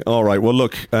 Exactly. All right. Well,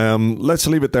 look, let's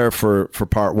leave it there for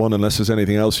part one, unless there's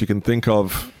anything else you can think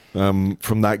of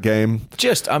from that game.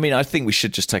 I think we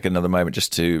should just take another moment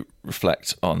just to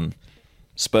reflect on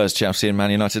Spurs, Chelsea, and Man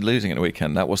United losing at the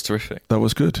weekend. That was terrific. That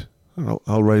was good.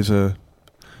 I'll raise an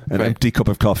empty cup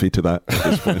of coffee to that at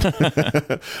this point.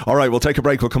 All right, we'll take a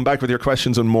break. We'll come back with your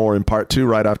questions and more in part 2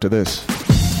 right after this.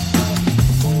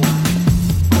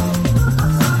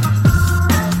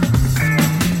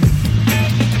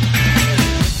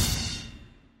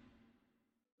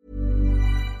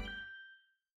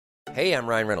 Hey, I'm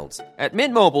Ryan Reynolds. At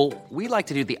Mint Mobile, we like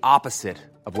to do the opposite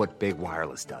of what Big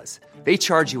Wireless does. They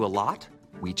charge you a lot.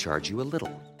 We charge you a little.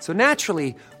 So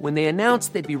naturally, when they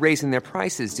announced they'd be raising their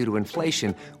prices due to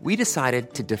inflation, we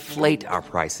decided to deflate our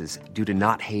prices due to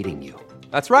not hating you.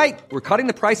 That's right. We're cutting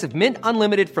the price of Mint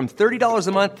Unlimited from $30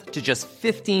 a month to just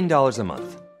 $15 a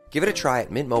month. Give it a try at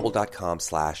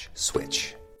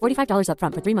mintmobile.com/switch. $45 up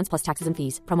front for 3 months plus taxes and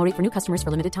fees. Promo rate for new customers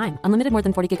for limited time. Unlimited more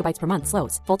than 40 gigabytes per month.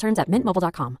 Slows full terms at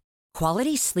mintmobile.com.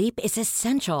 Quality sleep is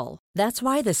essential. That's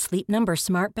why the Sleep Number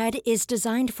Smart Bed is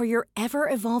designed for your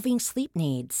ever-evolving sleep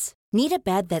needs. Need a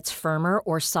bed that's firmer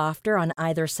or softer on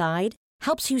either side?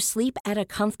 Helps you sleep at a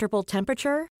comfortable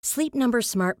temperature? Sleep Number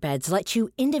Smart Beds let you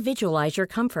individualize your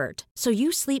comfort, so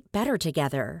you sleep better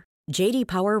together. J.D.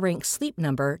 Power ranks Sleep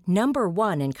Number number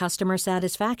 1 in customer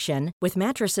satisfaction with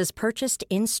mattresses purchased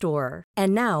in-store.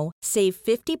 And now, save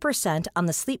 50% on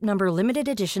the Sleep Number Limited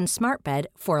Edition Smart Bed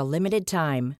for a limited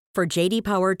time. For J.D.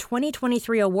 Power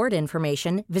 2023 award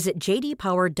information, visit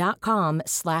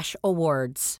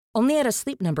jdpower.com/awards. Only at a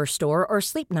Sleep Number store or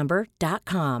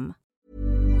sleepnumber.com.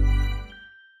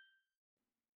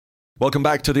 Welcome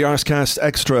back to the Arscast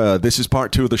Extra. This is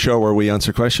part 2 of the show where we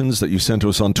answer questions that you sent to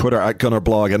us on Twitter at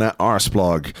GunnerBlog and at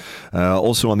Arsblog.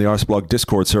 Also on the Arsblog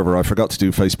Discord server. I forgot to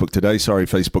do Facebook today. Sorry,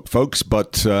 Facebook folks.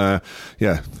 But I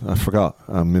forgot.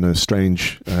 I'm in a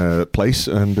strange place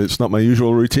and it's not my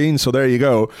usual routine. So there you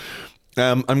go.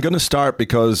 I'm going to start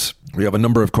because we have a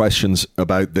number of questions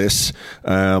about this.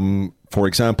 For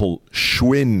example,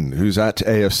 Schwinn, who's at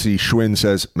AFC Schwinn,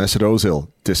 says, Mesut Ozil,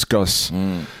 discuss.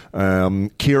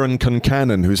 Kieran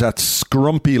Concannon, who's at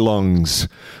Scrumpy Lungs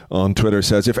on Twitter,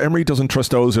 says, if Emery doesn't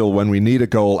trust Ozil when we need a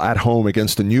goal at home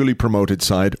against a newly promoted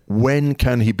side, when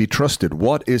can he be trusted?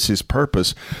 What is his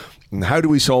purpose? And how do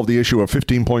we solve the issue of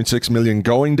 15.6 million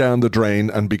going down the drain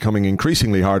and becoming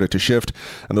increasingly harder to shift?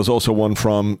 And there's also one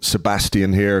from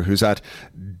Sebastian here, who's at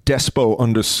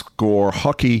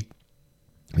Despo_hockey.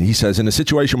 He says, in a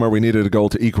situation where we needed a goal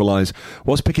to equalise,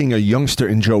 was picking a youngster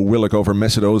in Joe Willock over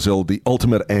Mesut Ozil the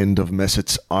ultimate end of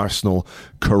Mesut's Arsenal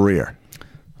career?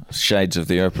 Shades of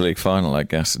the Europa League final, I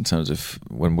guess, in terms of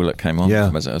when Willock came on. Yeah.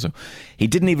 For Mesut Ozil. He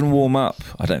didn't even warm up,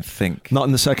 I don't think. Not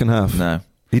in the second half. No.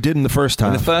 He did in the first half.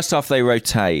 In the first half, they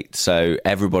rotate, so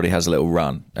everybody has a little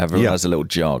run. Everyone has a little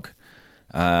jog.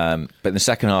 But in the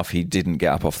second half, he didn't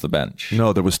get up off the bench.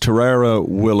 No, there was Torreira,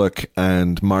 Willock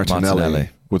and Martinelli.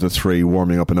 With the 3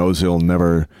 warming up, and Ozil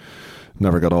never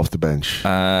got off the bench.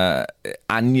 And,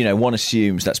 one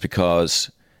assumes that's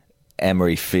because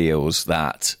Emery feels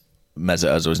that Mesut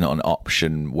Ozil is not an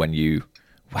option when you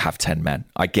have 10 men.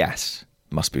 I guess.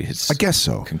 Must be his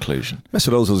conclusion.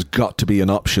 Mesut Ozil's got to be an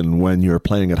option when you're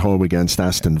playing at home against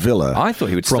Aston Villa. I thought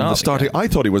he would start. From the start. I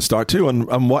thought he would start too.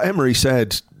 And what Emery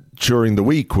said during the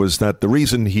week was that the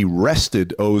reason he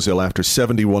rested Ozil after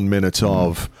 71 minutes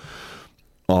of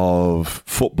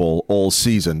football all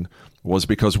season was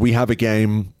because we have a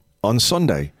game on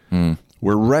Sunday.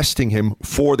 We're resting him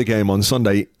for the game on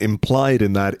Sunday. Implied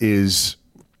in that is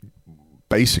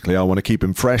basically I want to keep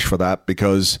him fresh for that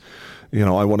because,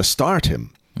 I want to start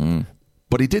him.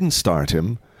 But he didn't start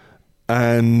him.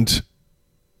 And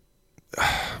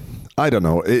I don't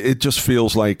know. It just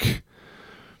feels like,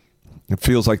 It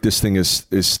feels like this thing is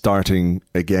starting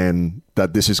again,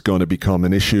 that this is going to become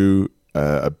an issue,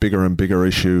 a bigger and bigger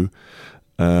issue.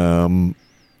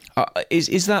 Is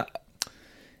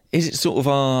it sort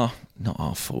of not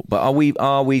our fault, but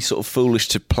are we sort of foolish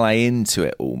to play into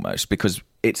it almost? Because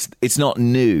it's not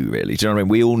new, really. Do you know what I mean?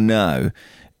 We all know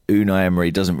Unai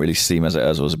Emery doesn't really see Mesut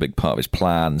Ozil as a big part of his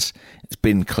plans. It's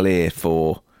been clear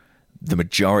for the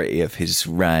majority of his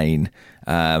reign.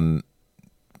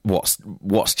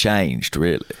 What's changed,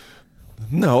 really?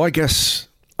 No, I guess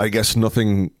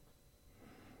nothing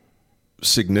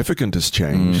significant has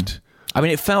changed. I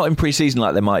mean, it felt in pre-season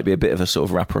like there might be a bit of a sort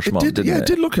of rapprochement, didn't it? Yeah, it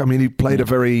did look. I mean, he played a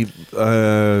very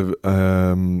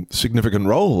significant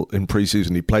role in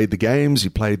pre-season. He played the games. He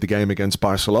played the game against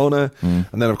Barcelona.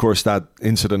 And then, of course, that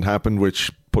incident happened,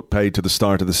 which put paid to the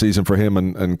start of the season for him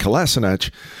and Kolasinac.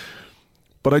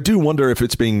 But I do wonder if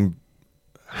it's being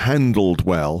handled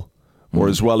well, or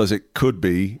as well as it could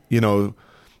be. You know,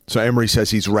 so Emery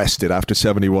says he's rested after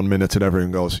 71 minutes, and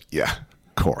everyone goes, yeah,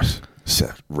 of course.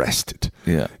 Rested.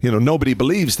 Yeah. You know, nobody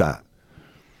believes that.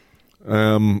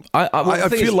 I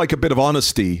feel like a bit of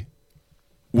honesty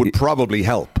would probably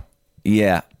help.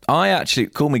 Yeah. I actually,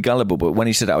 call me gullible, but when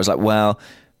he said that, I was like, well,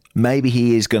 maybe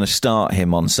he is going to start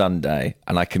him on Sunday,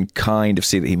 and I can kind of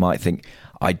see that he might think,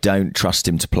 I don't trust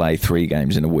him to play 3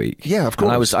 games in a week. Yeah, of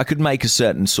course. And I could make a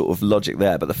certain sort of logic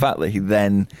there, but the fact that he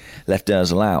then left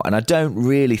Ozil out, and I don't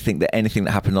really think that anything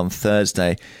that happened on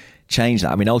Thursday changed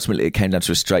that. I mean, ultimately it came down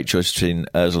to a straight choice between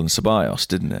Ozil and Ceballos,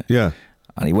 didn't it? Yeah.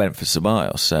 And he went for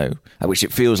Ceballos, so which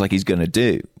it feels like he's going to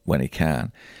do when he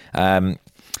can.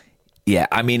 Yeah,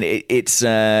 I mean,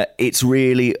 it's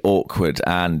really awkward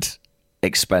and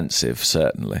expensive,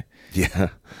 certainly. Yeah.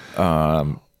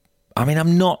 I mean,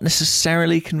 I'm not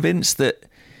necessarily convinced that,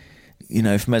 you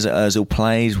know, if Mesut Ozil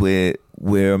plays,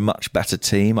 we're a much better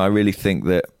team. I really think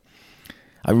that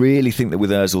with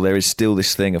Ozil there is still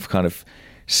this thing of kind of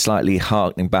slightly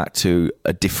harkening back to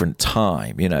a different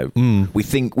time. You know, we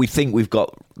think we've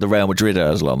got the Real Madrid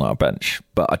Ozil on our bench,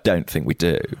 but I don't think we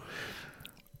do.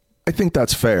 I think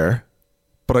that's fair,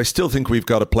 but I still think we've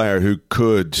got a player who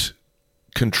could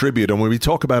contribute. And when we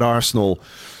talk about Arsenal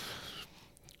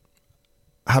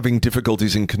having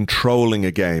difficulties in controlling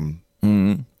a game,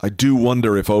 I do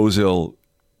wonder if Ozil,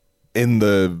 in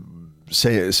the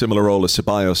similar role as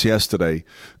Ceballos yesterday,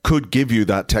 could give you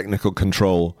that technical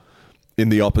control in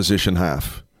the opposition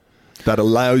half that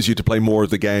allows you to play more of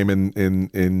the game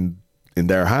in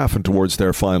their half and towards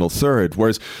their final third.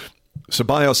 Whereas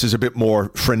Ceballos is a bit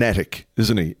more frenetic,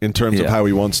 isn't he, in terms of how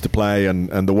he wants to play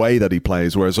and the way that he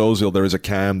plays. Whereas Ozil, there is a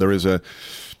calm, there is a,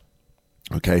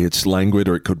 okay, it's languid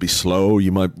or it could be slow.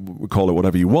 You might call it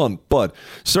whatever you want. But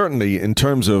certainly in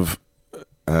terms of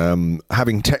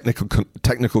having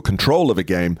technical control of a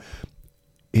game,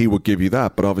 he would give you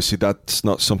that. But obviously that's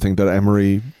not something that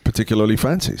Emery particularly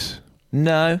fancies.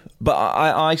 No, but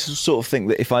I sort of think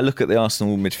that if I look at the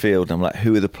Arsenal midfield and I'm like,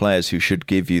 who are the players who should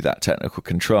give you that technical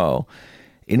control?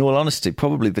 In all honesty,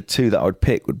 probably the two that I would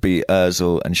pick would be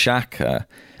Ozil and Xhaka.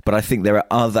 But I think there are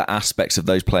other aspects of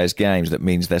those players' games that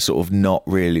means they're sort of not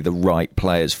really the right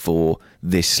players for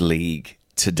this league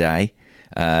today.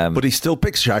 But he still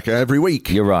picks Xhaka every week.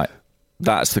 You're right.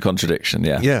 That's the contradiction,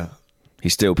 yeah. Yeah. He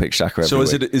still picks Xhaka every week.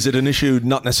 So is it an issue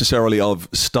not necessarily of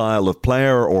style of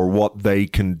player or what they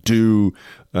can do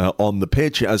on the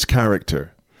pitch as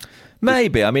character?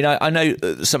 Maybe. I mean, I know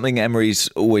something Emery's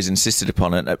always insisted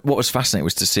upon, and what was fascinating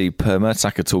was to see Per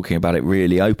Mertesacker talking about it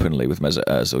really openly with Mesut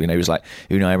Ozil. You know, he was like,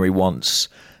 Unai Emery wants,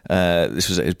 this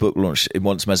was at his book launch, he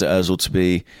wants Mesut Ozil to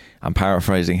be, I'm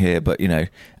paraphrasing here, but, you know,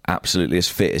 absolutely as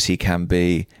fit as he can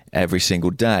be every single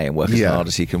day and work as hard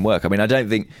as he can work. I mean, I don't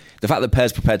think, the fact that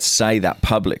Per's prepared to say that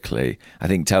publicly, I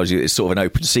think tells you it's sort of an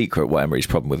open secret what Emery's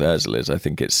problem with Ozil is. I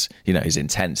think it's, you know, his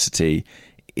intensity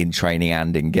in training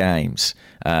and in games.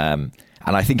 And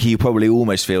I think he probably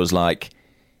almost feels like,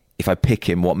 if I pick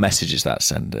him, what message is that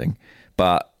sending?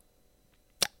 But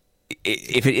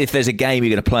if there's a game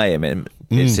you're going to play him in,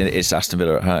 it's Aston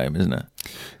Villa at home, isn't it?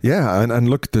 Yeah, and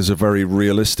look, there's a very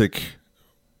realistic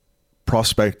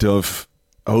prospect of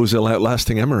Ozil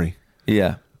outlasting Emery.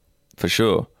 Yeah, for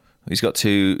sure. He's got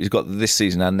this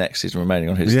season and next season remaining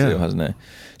on his deal, hasn't he?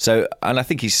 So, and I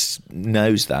think he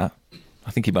knows that. I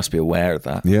think he must be aware of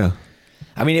that. Yeah.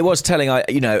 I mean, it was telling, I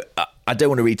don't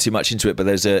want to read too much into it, but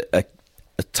there's a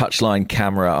touchline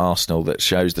camera at Arsenal that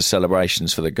shows the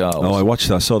celebrations for the goals. Oh, I watched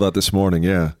that. I saw that this morning,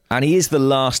 yeah. And he is the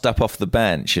last up off the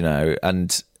bench, you know,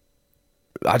 and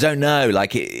I don't know,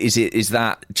 like, is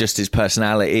that just his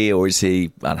personality or is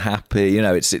he unhappy? You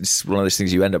know, it's one of those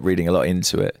things you end up reading a lot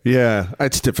into it. Yeah,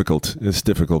 it's difficult. It's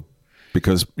difficult.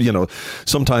 because,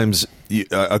 sometimes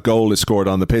a goal is scored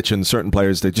on the pitch and certain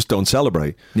players, they just don't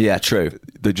celebrate. Yeah, true.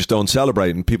 They just don't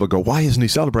celebrate, and people go, why isn't he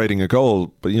celebrating a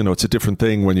goal? But, it's a different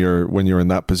thing when you're in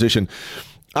that position.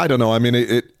 I don't know. I mean,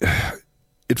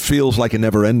 it feels like a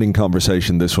never-ending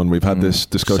conversation, this one. We've had this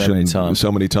discussion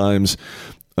so many times.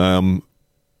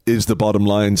 Is the bottom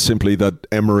line simply that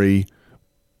Emery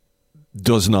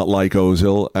does not like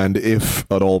Ozil, and if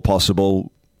at all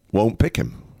possible, won't pick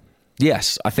him?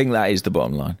 Yes, I think that is the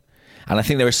bottom line. And I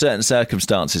think there are certain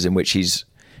circumstances in which he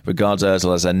regards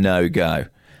Ozil as a no-go.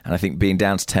 And I think being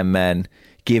down to 10 men,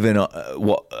 given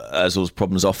what Ozil's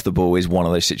problems off the ball, is one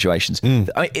of those situations. I mean,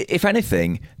 if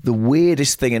anything, the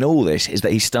weirdest thing in all this is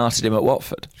that he started him at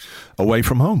Watford. Away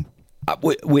from home.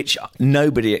 Which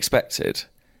nobody expected.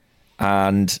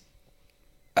 And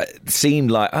it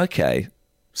seemed like, okay,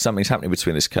 something's happening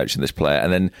between this coach and this player.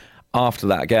 And then after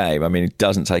that game, I mean, he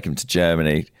doesn't take him to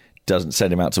Germany, doesn't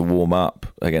send him out to warm up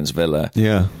against Villa.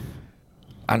 Yeah.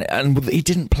 And he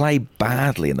didn't play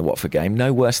badly in the Watford game,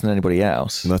 no worse than anybody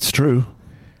else. That's true.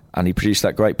 And he produced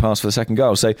that great pass for the second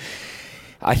goal. So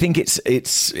I think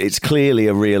it's clearly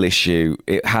a real issue.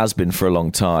 It has been for a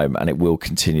long time, and it will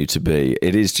continue to be.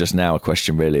 It is just now a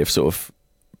question, really, of sort of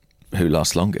who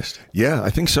lasts longest. Yeah, I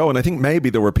think so. And I think maybe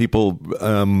there were people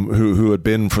who had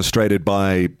been frustrated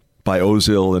by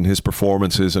Ozil and his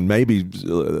performances, and maybe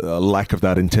a lack of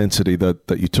that intensity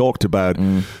that you talked about,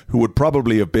 who would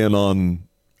probably have been on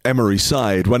Emery's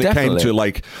side when it came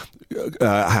to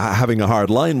having a hard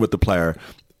line with the player.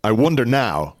 I wonder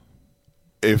now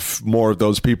if more of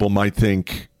those people might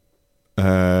think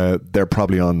they're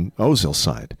probably on Ozil's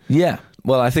side. Yeah.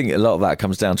 Well, I think a lot of that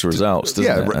comes down to results,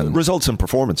 doesn't it? And results and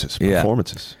performances. Yeah.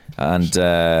 Performances. And,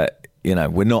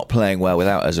 we're not playing well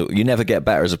without Ozil. You never get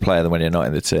better as a player than when you're not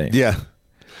in the team. Yeah,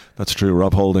 that's true.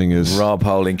 Rob Holding,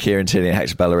 Kieran Tierney and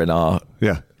Hector Bellerin are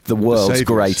the world's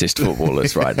greatest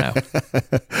footballers right now.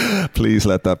 Please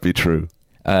let that be true.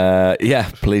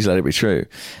 Please let it be true.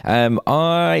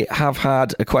 I have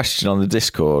had a question on the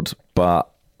Discord,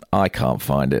 but I can't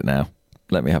find it now.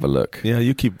 Let me have a look. Yeah,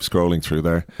 you keep scrolling through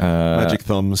there. Magic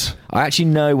thumbs. I actually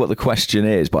know what the question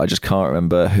is, but I just can't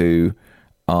remember who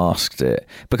asked it,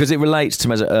 because it relates to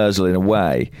Mesut Ozil in a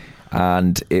way,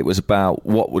 and it was about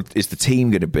is the team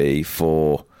going to be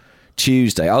for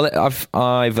Tuesday. I've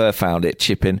found it.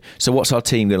 Chipping. So what's our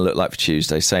team going to look like for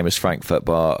Tuesday? Same as Frankfurt,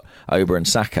 bar Ober and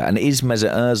Saka. And is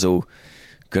Mesut Ozil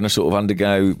going to sort of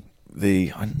undergo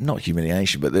the, not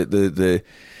humiliation, but the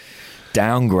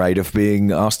downgrade of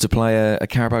being asked to play a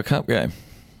Carabao Cup game?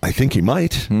 I think he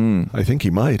might. I think he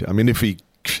might. I mean, if he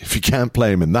can't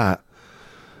play him in that,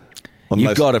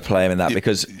 you've got to play him in that,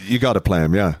 because you got to play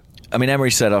him. Yeah. I mean,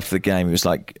 Emery said after the game, he was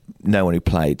like, no one who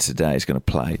played today is going to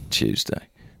play Tuesday.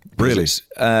 Really?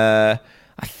 I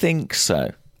think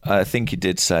so. I think he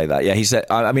did say that. Yeah, he said,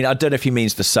 I mean, I don't know if he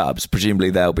means the subs. Presumably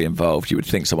they'll be involved. You would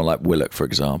think someone like Willock, for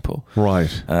example.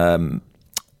 Right.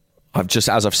 I've just,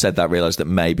 as I've said that, realised that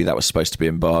maybe that was supposed to be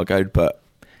embargoed, but,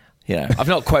 I've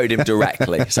not quoted him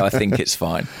directly, so I think it's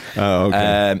fine. Oh,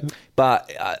 okay.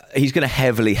 But he's going to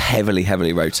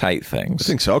heavily rotate things. I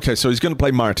think so. Okay, so he's going to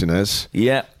play Martinez.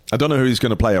 Yeah. I don't know who he's going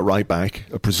to play at right back.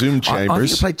 I presume Chambers. I think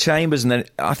he'll play Chambers, and then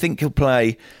I think he'll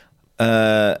play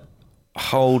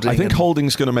Holding. I think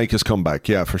Holding's going to make his comeback,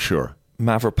 yeah, for sure.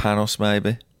 Mavropanos,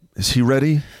 maybe. Is he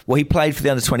ready? Well, he played for the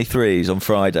under-23s on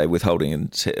Friday with Holding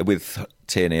and with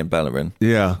Tierney and Bellerin.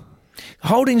 Yeah.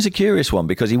 Holding's a curious one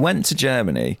because he went to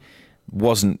Germany,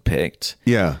 wasn't picked.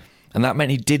 Yeah. And that meant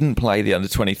he didn't play the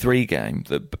under-23 game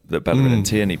that Bellerin and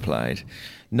Tierney played.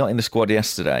 Not in the squad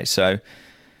yesterday. So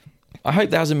I hope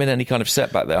there hasn't been any kind of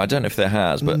setback there. I don't know if there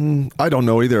has, but I don't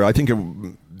know either. I think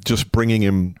just bringing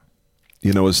him,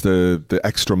 as the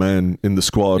extra man in the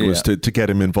squad was to get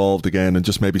him involved again and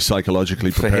just maybe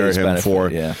psychologically prepare him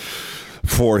benefit,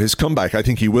 for his comeback. I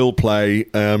think he will play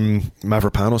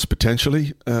Mavropanos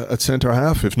potentially at centre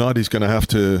half. If not, he's going to have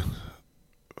to.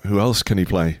 Who else can he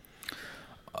play?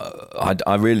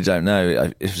 I really don't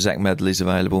know. If Zach Medley's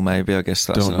available, maybe. I guess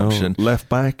that's an option. Left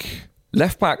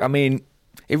back. I mean,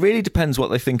 it really depends what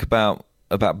they think about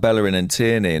Bellerin and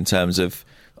Tierney in terms of,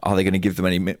 are they going to give them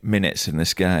any minutes in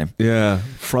this game? Yeah,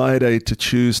 Friday to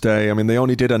Tuesday. I mean, they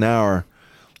only did an hour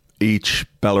each,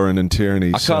 Bellerin and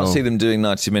Tierney. I can't see them doing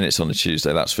 90 minutes on a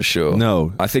Tuesday, that's for sure.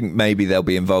 No. I think maybe they'll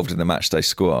be involved in the matchday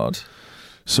squad.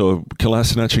 So,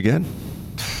 Kolasinac again?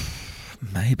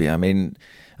 Maybe. I mean,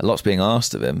 a lot's being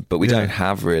asked of him, but we don't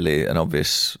have really an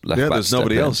obvious left back. Yeah, there's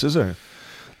nobody else, is there?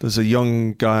 There's a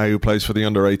young guy who plays for the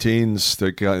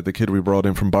under-18s, the kid we brought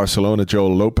in from Barcelona,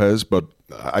 Joel Lopez, but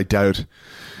I doubt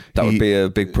That would be a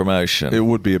big promotion. It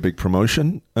would be a big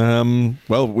promotion.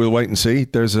 Well, we'll wait and see.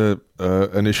 There's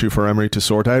an issue for Emery to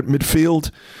sort out.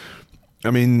 Midfield,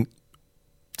 I mean,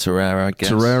 Torreira, I guess.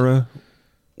 Torreira,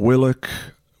 Willock.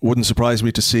 Wouldn't surprise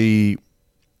me to see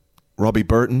Robbie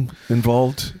Burton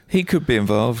involved. He could be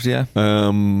involved, yeah.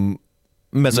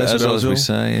 Mesut as we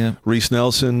say, yeah. Reece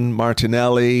Nelson,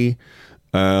 Martinelli,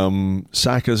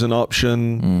 Saka's an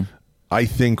option. I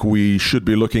think we should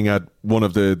be looking at one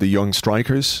of the young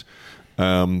strikers,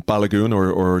 Balogun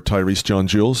or Tyrese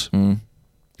John-Jules.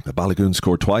 Balogun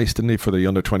scored twice, didn't he, for the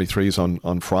under-23s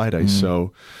on Friday?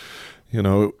 So, you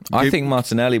know... I think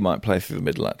Martinelli might play through the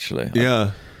middle, actually.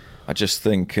 Yeah. I just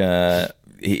think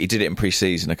he did it in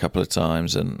pre-season a couple of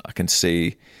times, and I can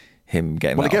see him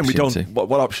getting that again, we don't... opportunity.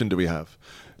 What option do we have?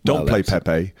 Don't play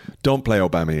Pepe. Don't play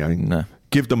Aubameyang. No.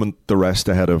 Give them the rest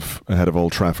ahead of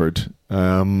Old Trafford.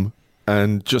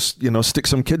 And just, you know, stick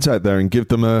some kids out there and give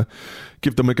them a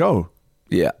go.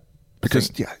 Yeah.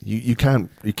 Because you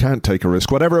can't take a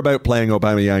risk. Whatever about playing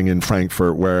Aubameyang in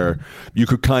Frankfurt, where you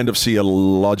could kind of see a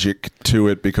logic to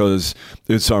it because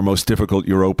it's our most difficult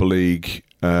Europa League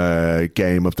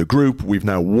game of the group. We've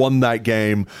now won that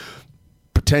game.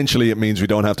 Potentially, it means we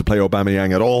don't have to play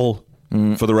Aubameyang at all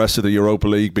for the rest of the Europa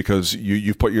League because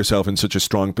you've put yourself in such a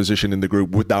strong position in the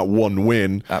group with that one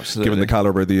win, absolutely, given the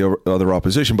calibre of the other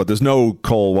opposition. But there's no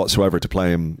call whatsoever to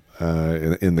play him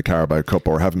in the Carabao Cup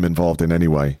or have him involved in any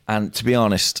way. And to be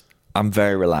honest, I'm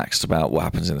very relaxed about what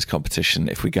happens in this competition.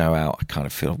 If we go out, I kind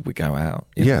of feel we go out.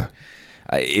 Yeah.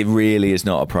 It really is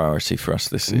not a priority for us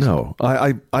this season. No,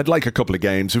 I'd like a couple of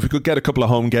games. If we could get a couple of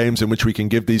home games in which we can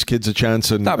give these kids a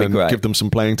chance and give them some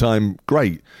playing time,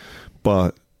 great.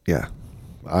 But yeah,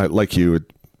 like you,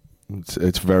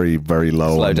 it's very, very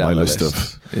low on my list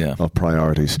of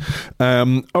priorities.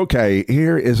 Okay,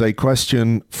 here is a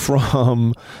question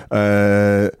from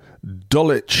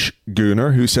Dulwich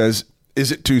Gunnar, who says,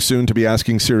 is it too soon to be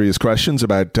asking serious questions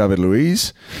about David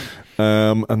Luiz?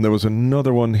 And there was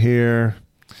another one here.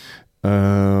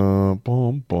 I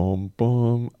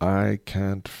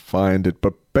can't find it.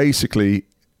 But basically,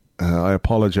 I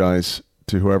apologize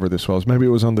to whoever this was. Maybe it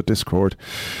was on the Discord.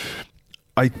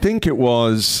 I think it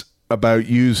was about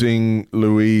using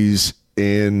Luiz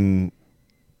in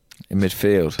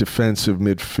midfield. Defensive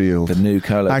midfield. The new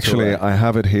colour. Actually, I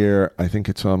have it here. I think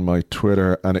it's on my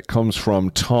Twitter. And it comes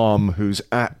from Tom, who's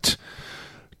at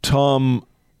Tom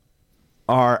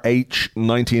RH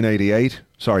 1988.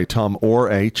 Sorry, Tom Orr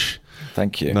H.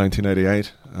 Thank you.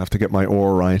 1988. I have to get my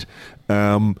Orr right.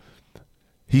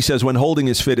 He says, when Holding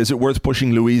is fit, is it worth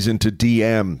pushing Luiz into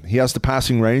DM? He has the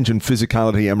passing range and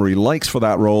physicality Emery likes for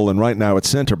that role, and right now at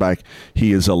centre-back,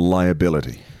 he is a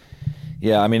liability.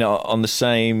 Yeah, I mean, on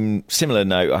the similar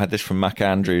note, I had this from Mac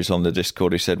Andrews on the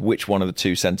Discord, who said, which one of the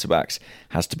two centre-backs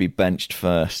has to be benched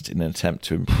first in an attempt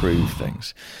to improve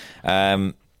things?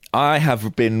 I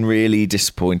have been really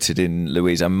disappointed in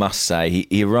Luiz, I must say.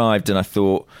 He arrived and I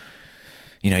thought,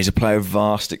 you know, he's a player of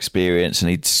vast experience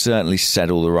and he'd certainly said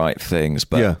all the right things.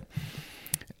 But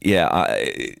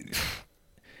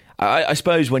I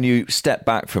suppose when you step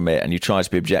back from it and you try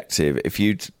to be objective, if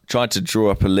you tried to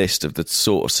draw up a list of the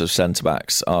sorts of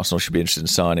centre-backs Arsenal should be interested in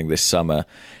signing this summer,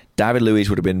 David Luiz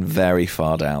would have been very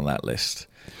far down that list.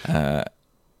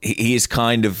 He is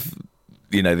kind of,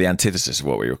 you know, the antithesis of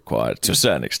what we required to a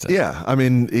certain extent. Yeah, I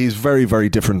mean, he's very, very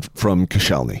different from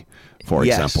Koscielny, for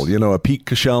example. You know, a Pete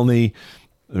Koscielny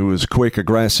who was quick,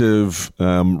 aggressive,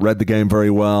 read the game very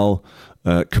well,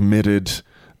 committed,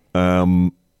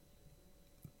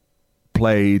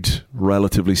 played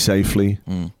relatively safely,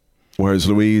 whereas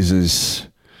Luiz is...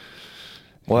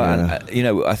 Well, and, you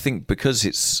know, I think because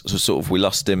it's sort of, we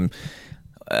lost him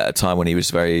at a time when he was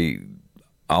very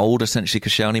old, essentially,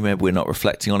 Koscielny. Maybe we're not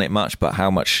reflecting on it much, but how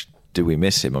much do we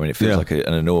miss him? I mean, it feels like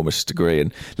an enormous degree.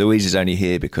 And Luiz is only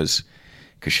here because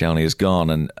Koscielny is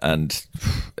gone, and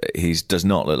he does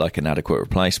not look like an adequate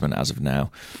replacement as of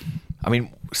now. I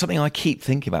mean, something I keep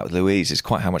thinking about with Luiz is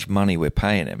quite how much money we're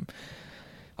paying him.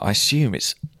 I assume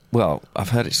it's, well, I've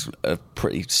heard it's a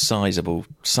pretty sizable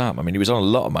sum. I mean, he was on a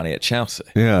lot of money at Chelsea.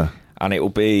 Yeah. And it will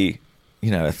be,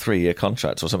 you know, a 3-year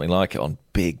contract or something like it on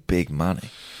big, big money.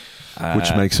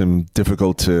 Which makes him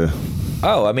difficult to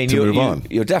move on.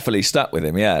 You're definitely stuck with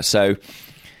him, yeah. So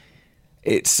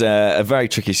it's a very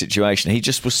tricky situation. He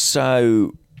just was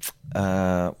so...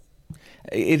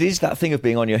 it is that thing of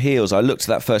being on your heels. I looked at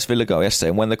that first Villa goal yesterday,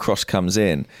 and when the cross comes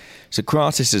in,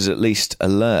 Socrates is at least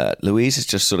alert. Luiz is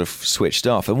just sort of switched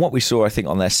off. And what we saw, I think,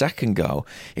 on their second goal,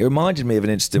 it reminded me of an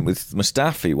incident with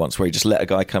Mustafi once where he just let a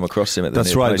guy come across him at the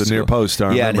near post. The near post. I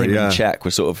remember, and him and Cech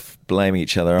were sort of blaming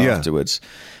each other afterwards.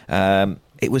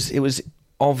 It was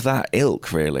of that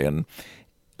ilk, really. And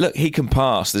look, he can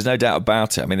pass. There's no doubt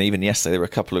about it. I mean, even yesterday there were a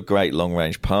couple of great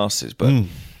long-range passes, but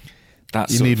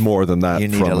you need more than that. You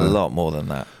need a lot more than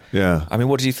that. Yeah. I mean,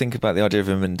 what do you think about the idea of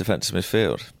him in defensive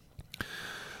midfield?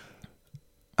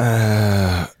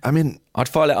 I mean, I'd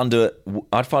file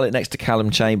it next to Callum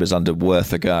Chambers under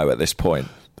worth a go at this point.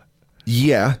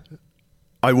 Yeah,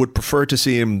 I would prefer to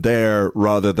see him there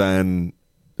rather than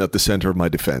at the centre of my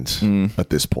defence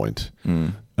at this point.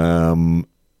 And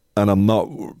I'm not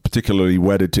particularly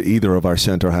wedded to either of our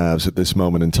centre halves at this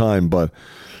moment in time, but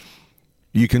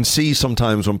you can see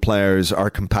sometimes when players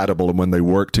are compatible and when they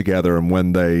work together and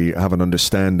when they have an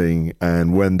understanding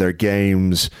and when their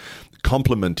games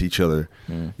complement each other.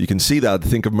 You can see that.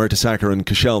 Think of Mertesacker and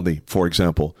Koscielny, for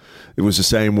example. It was the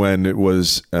same when it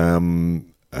was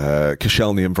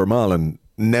Koscielny and Vermaelen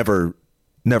never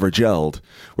gelled,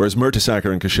 whereas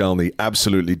Mertesacker and Koscielny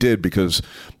absolutely did, because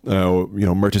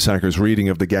Mertesacker's reading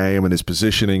of the game and his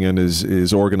positioning and his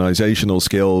organisational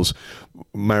skills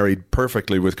married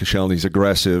perfectly with Koscielny's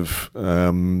aggressive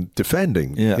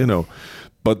defending. Yeah.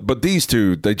 But these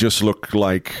two, they just look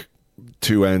like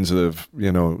two ends of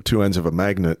a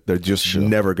magnet. They're just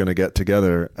never going to get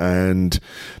together. And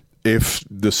if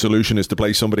the solution is to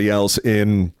play somebody else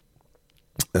in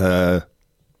the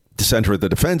center of the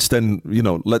defense, then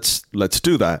let's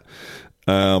do that.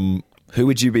 Who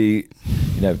would you be?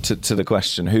 To the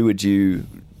question, who would you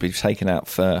be taking out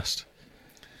first?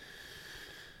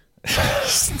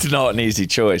 It's not an easy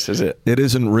choice, is it? It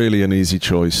isn't really an easy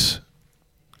choice,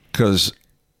 because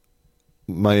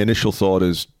my initial thought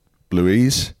is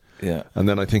Luiz, and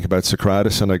then I think about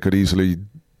Socrates, and I could easily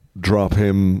drop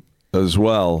him as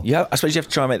well. Yeah, I suppose you have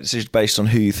to try and make decisions based on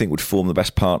who you think would form the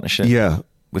best partnership.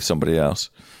 With somebody else.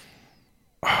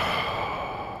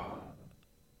 I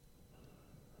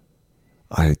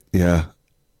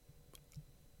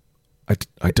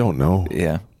don't know.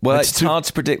 Yeah. Well, it's hard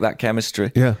to predict that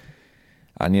chemistry. Yeah.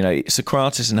 And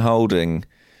Socrates and Holding,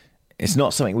 it's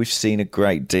not something we've seen a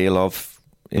great deal of,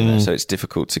 so it's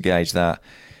difficult to gauge that.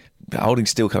 But Holding's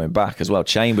still coming back as well.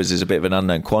 Chambers is a bit of an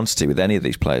unknown quantity with any of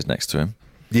these players next to him.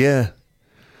 Yeah.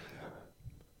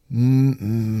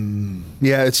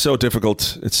 Yeah, it's so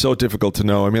difficult. It's so difficult to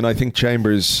know. I mean, I think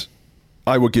Chambers,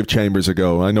 I would give Chambers a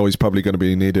go. I know he's probably going to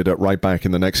be needed at right back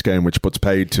in the next game, which puts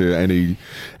paid to any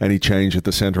change at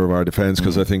the centre of our defence,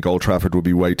 because I think Old Trafford will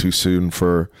be way too soon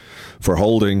for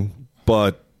Holding.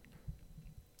 But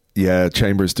yeah,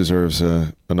 Chambers deserves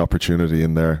an opportunity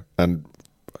in there. And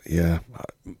yeah,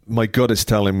 my gut is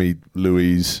telling me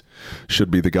Luiz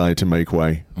should be the guy to make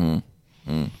way.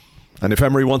 And if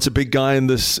Emery wants a big guy in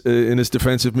his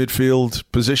defensive midfield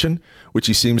position, which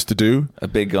he seems to do, a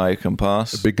big guy who can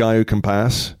pass,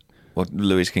 well,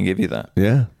 Luiz can give you that.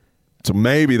 Yeah. So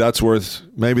maybe that's worth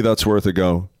a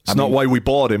go. It's not why we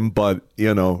bought him, but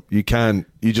you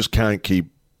just can't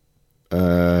keep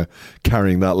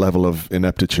carrying that level of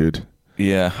ineptitude.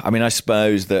 Yeah, I mean, I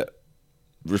suppose that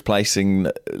replacing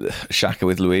Xhaka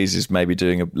with Luiz is maybe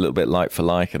doing a little bit like for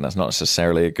like, and that's not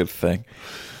necessarily a good thing.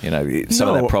 Some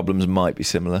of their problems might be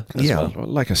similar as well.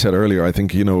 Like I said earlier, I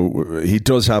think he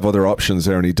does have other options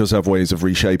there, and he does have ways of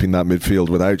reshaping that midfield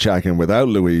without Xhaka and without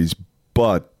Luiz.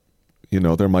 But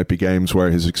there might be games where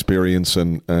his experience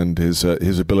and his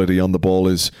ability on the ball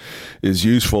is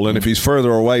useful. And if he's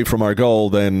further away from our goal,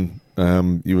 then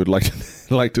you would like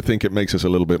to think it makes us a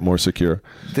little bit more secure.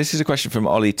 This is a question from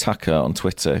Ollie Tucker on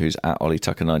Twitter, who's at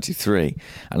OllieTucker93.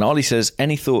 And Ollie says,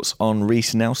 any thoughts on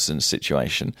Reece Nelson's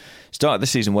situation? Started the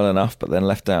season well enough, but then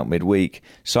left out midweek.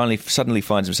 Suddenly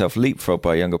finds himself leapfrogged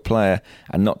by a younger player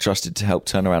and not trusted to help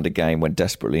turn around a game when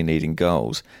desperately needing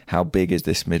goals. How big is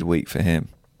this midweek for him?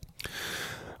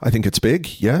 I think it's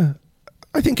big, yeah.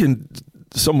 I think in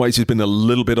some ways he's been a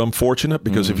little bit unfortunate,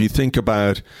 because if you think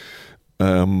about...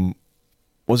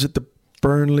 was it the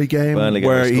Burnley game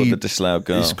where he scored the disallowed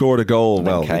goal? He scored a goal.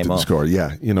 Well, he didn't score.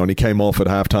 Yeah, and he came off at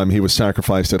halftime. He was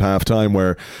sacrificed at halftime.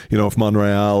 Where if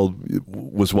Monreal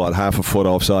was half a foot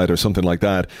offside or something like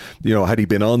that, had he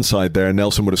been onside there,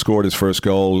 Nelson would have scored his first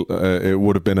goal. It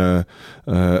would have been a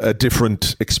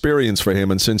different experience for him.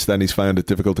 And since then, he's found it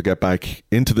difficult to get back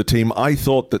into the team. I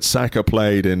thought that Saka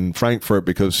played in Frankfurt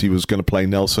because he was going to play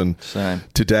Nelson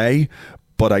today.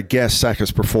 But I guess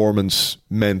Saka's performance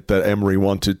meant that Emery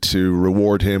wanted to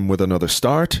reward him with another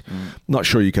start. Not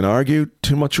sure you can argue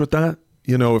too much with that.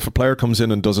 If a player comes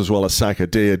in and does as well as Saka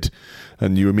did,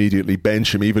 and you immediately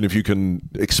bench him, even if you can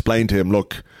explain to him,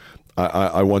 look,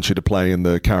 I want you to play in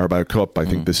the Carabao Cup. I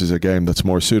think this is a game that's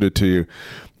more suited to you.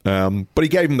 But he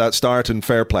gave him that start, and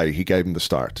fair play. He gave him the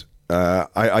start.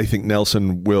 I think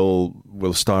Nelson will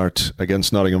start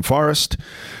against Nottingham Forest.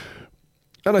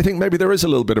 And I think maybe there is a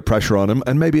little bit of pressure on him,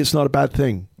 and maybe it's not a bad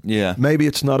thing. Yeah. Maybe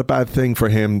it's not a bad thing for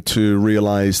him to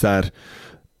realise that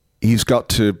he's got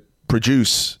to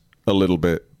produce a little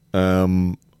bit.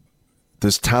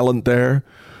 There's talent there.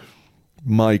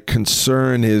 My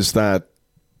concern is that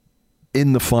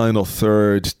in the final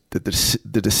third,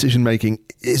 the decision-making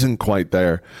isn't quite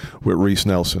there with Reiss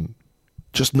Nelson.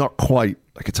 Just not quite.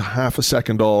 Like, it's a half a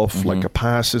second off, like a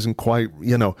pass isn't quite,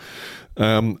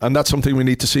 and that's something we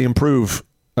need to see improve.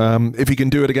 If he can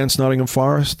do it against Nottingham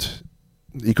Forest,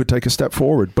 he could take a step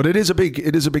forward. But it is a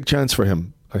big chance for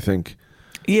him, I think.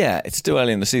 Yeah, it's still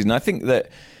early in the season. I think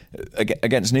that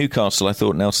against Newcastle, I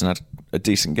thought Nelson had a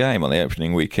decent game on the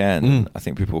opening weekend. I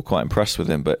think people were quite impressed with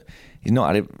him, but he's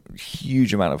not had a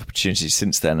huge amount of opportunities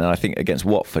since then. And I think against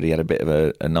Watford, he had a bit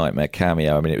of a nightmare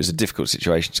cameo. I mean, it was a difficult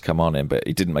situation to come on in, but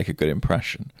he didn't make a good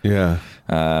impression. Yeah.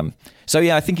 So,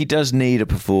 yeah, I think he does need a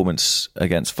performance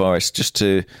against Forest just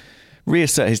to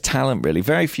reassert his talent, really.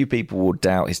 Very few people will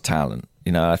doubt his talent.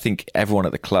 I think everyone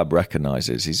at the club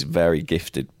recognises he's a very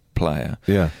gifted player.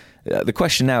 Yeah. The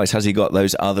question now is, has he got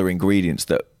those other ingredients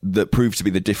that prove to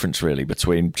be the difference, really,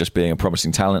 between just being a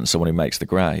promising talent and someone who makes the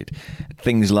grade?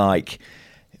 Things like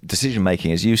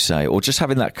decision-making, as you say, or just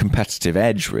having that competitive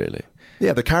edge, really.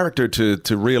 Yeah, the character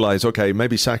to realise, okay,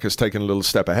 maybe Saka's taken a little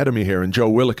step ahead of me here, and Joe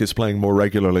Willock is playing more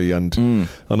regularly and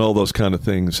all those kind of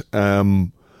things.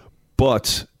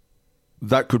 But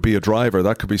that could be a driver.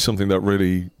 That could be something that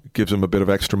really gives him a bit of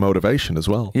extra motivation as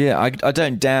well. Yeah, I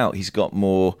don't doubt he's got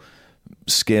more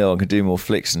skill and can do more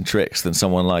flicks and tricks than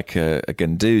someone like a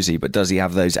Guendouzi, but does he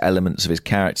have those elements of his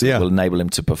character that will enable him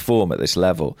to perform at this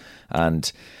level?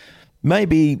 And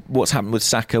maybe what's happened with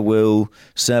Saka will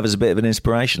serve as a bit of an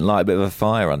inspiration, light a bit of a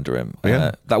fire under him.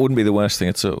 Yeah. That wouldn't be the worst thing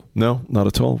at all. No, not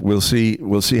at all. We'll see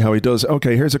how he does.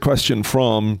 Okay, here's a question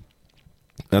from,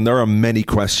 and there are many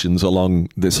questions along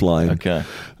this line. Okay.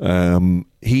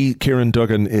 Kieran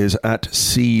Duggan is at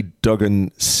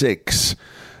CDuggan6.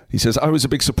 He says, I was a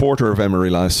big supporter of Emery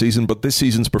last season, but this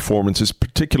season's performances,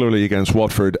 particularly against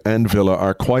Watford and Villa,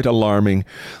 are quite alarming.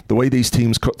 The way these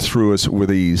teams cut through us with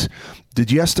ease.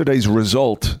 Did yesterday's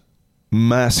result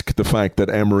mask the fact that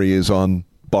Emery is on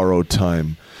borrowed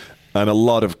time? And a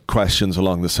lot of questions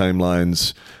along the same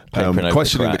lines.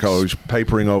 Questioning the coach,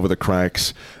 papering over the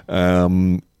cracks,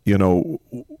 an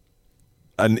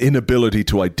inability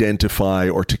to identify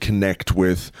or to connect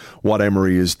with what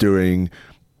Emery is doing,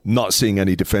 not seeing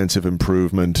any defensive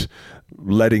improvement,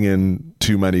 letting in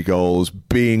too many goals,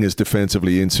 being as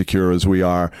defensively insecure as we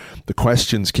are. The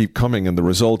questions keep coming, and the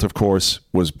result, of course,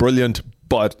 was brilliant.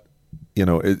 But,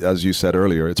 as you said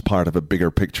earlier, it's part of a bigger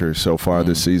picture so far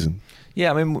this season.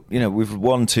 Yeah, I mean, we've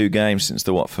won 2 games since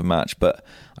the Watford match,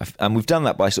 and we've done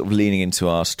that by sort of leaning into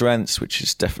our strengths, which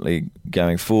is definitely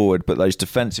going forward. But those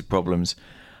defensive problems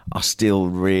are still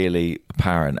really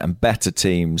apparent, and better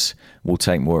teams will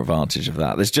take more advantage of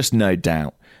that. There's just no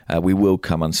doubt we will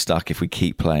come unstuck if we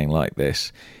keep playing like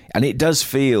this. And it does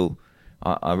feel,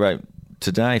 I wrote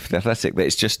today for The Athletic, that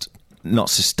it's just not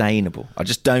sustainable. I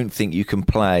just don't think you can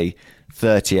play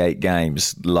 38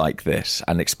 games like this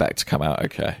and expect to come out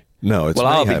okay. No, it's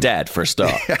mayhem. I'll be dead for a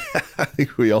start. I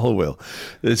think we all will.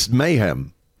 It's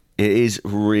mayhem. It is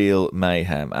real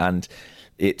mayhem, and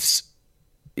it's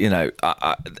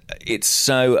it's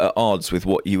so at odds with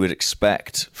what you would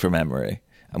expect from Emery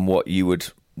and what you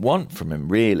would want from him,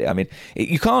 really. I mean,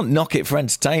 you can't knock it for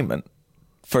entertainment.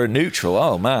 For a neutral,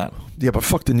 oh man. Yeah, but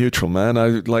fuck the neutral, man.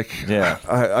 I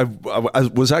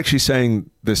was actually saying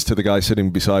this to the guy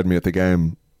sitting beside me at the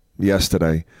game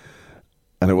yesterday,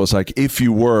 and it was like, if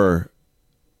you were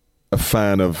a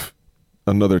fan of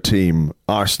another team,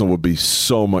 Arsenal would be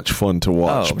so much fun to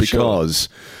watch because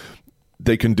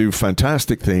they can do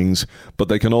fantastic things, but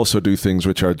they can also do things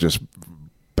which are just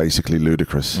basically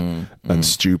ludicrous and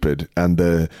stupid. And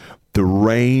the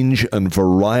range and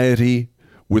variety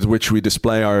with which we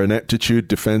display our ineptitude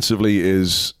defensively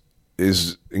is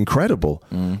incredible.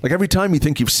 Like, every time you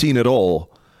think you've seen it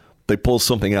all, they pull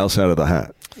something else out of the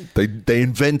hat. They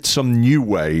invent some new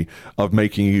way of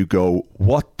making you go,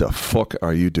 what the fuck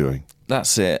are you doing?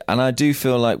 That's it. And I do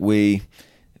feel like we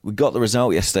got the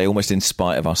result yesterday almost in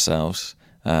spite of ourselves.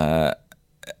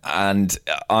 And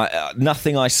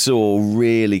nothing I saw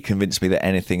really convinced me that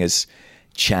anything has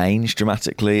changed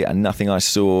dramatically, and nothing I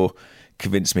saw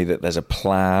convinced me that there's a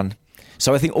plan.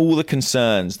 So I think all the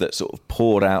concerns that sort of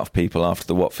poured out of people after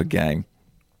the Watford game,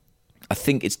 I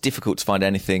think it's difficult to find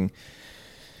anything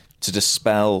to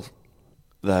dispel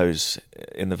those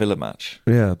in the Villa match.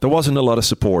 Yeah, there wasn't a lot of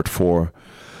support for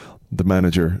the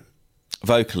manager.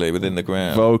 Vocally, within the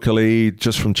ground. Vocally,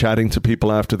 just from chatting to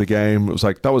people after the game. It was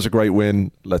like, that was a great win.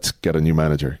 Let's get a new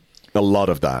manager. a lot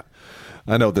of that.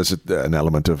 I know there's an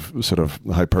element of sort of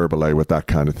hyperbole with that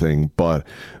kind of thing, but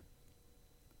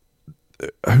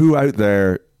who out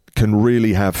there can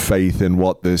really have faith in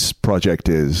what this project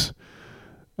is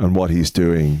and what he's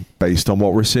doing based on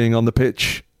what we're seeing on the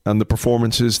pitch and the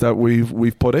performances that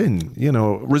we've put in? You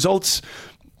know, results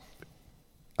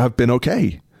have been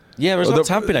okay. Yeah, results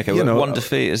have been okay. One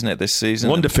defeat, isn't it, this season?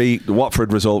 One defeat. The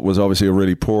Watford result was obviously a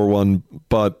really poor one,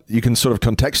 but you can sort of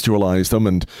contextualise them,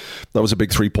 and that was a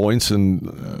big 3 points, and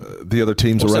the other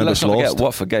teams around us lost. Forget,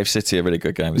 Watford gave City a really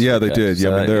good game. Yeah, they did.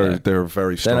 So, I mean, they're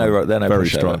very strong. They're no very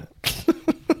strong.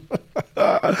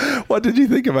 What did you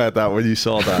think about that when you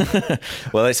saw that?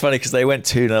 Well, it's funny because they went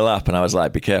 2-0 up, and I was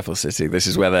like, "Be careful, City. This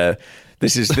is where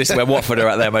Watford are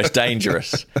at their most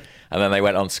dangerous." And then they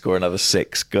went on to score another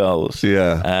 6 goals.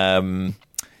 Yeah.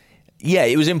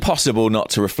 It was impossible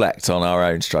not to reflect on our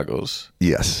own struggles.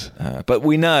 Yes. But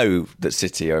we know that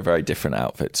City are a very different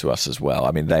outfit to us as well.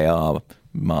 I mean, they are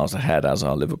miles ahead, as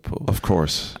are Liverpool. Of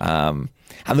course. And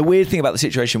the weird thing about the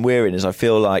situation we're in is I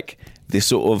feel like this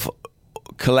sort of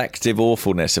collective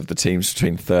awfulness of the teams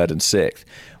between 3rd and 6th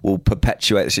will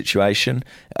perpetuate the situation.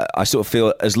 I sort of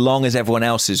feel as long as everyone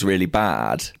else is really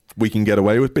bad, we can get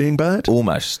away with being bad?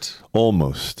 Almost.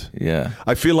 Yeah.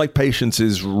 I feel like patience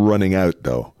is running out,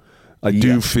 though. I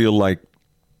do feel like,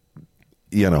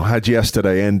 had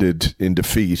yesterday ended in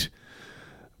defeat,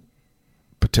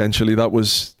 potentially that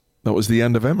was the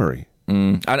end of Emery.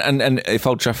 And if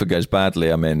Old Trafford goes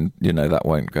badly, I mean, that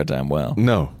won't go down well.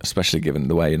 No. Especially given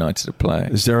the way United are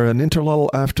playing. Is there an interlull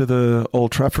after the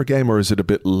Old Trafford game, or is it a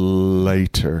bit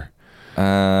later?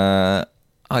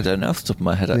 I don't know off the top of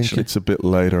my head, actually. I think it's a bit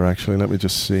later, actually. Let me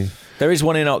just see. There is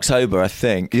one in October, I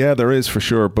think. Yeah, there is for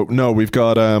sure. But no, we've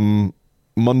got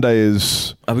Monday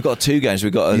is... we've got 2 games.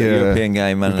 We've got a European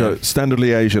game. And we've got Standard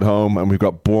Liège at home, and we've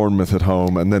got Bournemouth at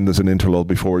home, and then there's an interlull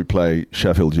before we play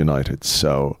Sheffield United.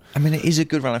 So, I mean, it is a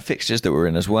good run of fixtures that we're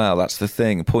in as well. That's the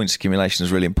thing. Points accumulation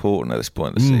is really important at this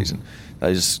point of the season.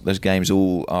 Those games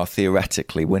all are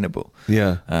theoretically winnable.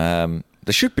 Yeah.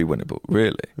 They should be winnable,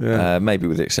 really. Yeah. Maybe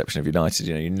with the exception of United.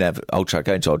 You never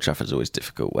going to Old Trafford is always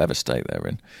difficult, whatever state they're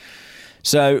in.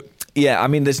 So, I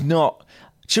mean, there's not...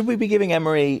 Should we be giving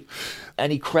Emery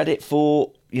any credit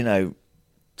for,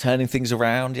 turning things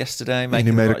around yesterday? And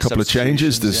he made a couple of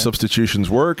changes. The substitutions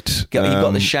worked. He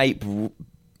got the shape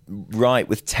right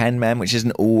with 10 men, which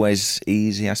isn't always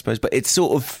easy, I suppose. But it's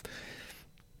sort of...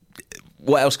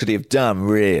 What else could he have done,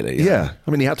 really? Yeah. I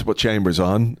mean, he had to put Chambers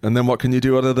on, and then what can you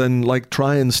do other than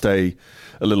try and stay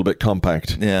a little bit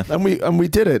compact? Yeah. And we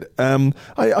did it.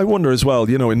 I wonder as well,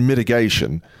 in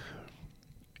mitigation,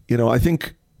 I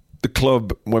think the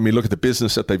club, when we look at the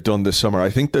business that they've done this summer, I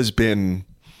think there's been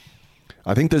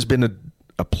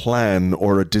a plan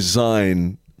or a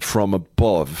design from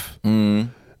above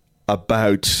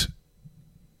about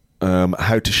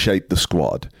how to shape the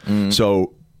squad.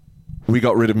 So we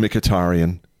got rid of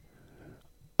Mkhitaryan,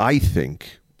 I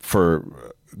think,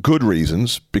 for good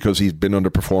reasons, because he's been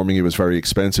underperforming. He was very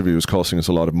expensive. He was costing us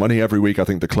a lot of money every week. I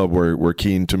think the club were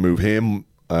keen to move him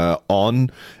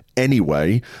on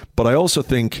anyway. But I also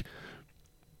think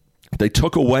they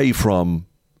took away from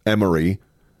Emery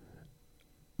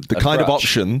the kind of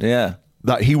option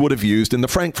that he would have used in the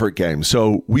Frankfurt game.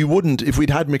 So we wouldn't, if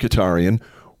we'd had Mkhitaryan,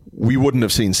 we wouldn't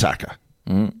have seen Saka.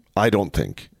 I don't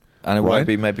think. And it might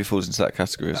be maybe falls into that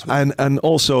category as well. And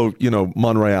also,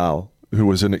 Monreal, who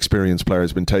was an experienced player,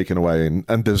 has been taken away.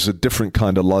 And there's a different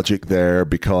kind of logic there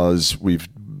because we've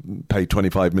paid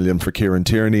 25 million for Kieran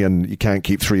Tierney and you can't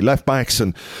keep 3 left backs.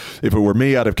 And if it were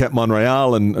me, I'd have kept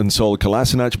Monreal and sold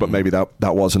Kolasinac, but maybe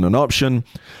that wasn't an option.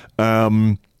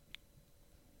 I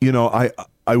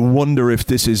wonder if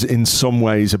this is in some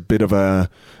ways a bit of a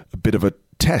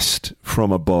test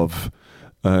from above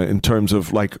in terms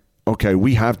of okay,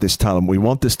 we have this talent. We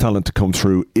want this talent to come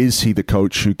through. Is he the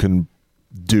coach who can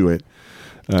do it?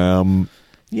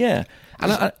 Yeah.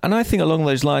 And I think along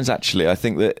those lines, actually, I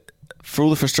think that for all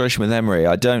the frustration with Emery,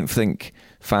 I don't think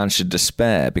fans should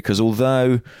despair, because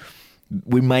although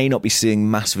we may not be seeing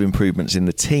massive improvements in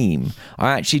the team,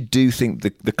 I actually do think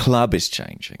the club is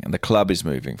changing and the club is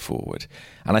moving forward.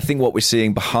 And I think what we're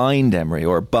seeing behind Emery,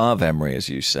 or above Emery, as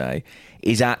you say,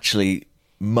 is actually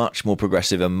much more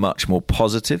progressive and much more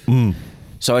positive.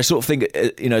 So I sort of think,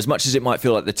 as much as it might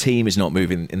feel like the team is not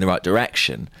moving in the right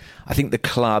direction, I think the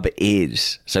club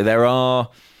is. So there are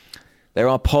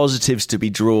positives to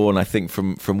be drawn, I think,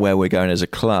 from where we're going as a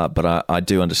club. But I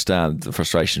do understand the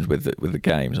frustrations with the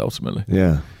games ultimately.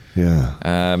 Yeah.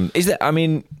 Is that? I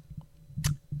mean,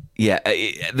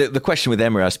 the question with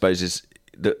Emery, I suppose, is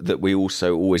that we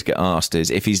also always get asked is,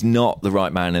 if he's not the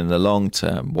right man in the long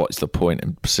term, what's the point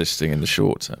in persisting in the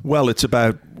short term? Well, it's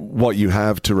about what you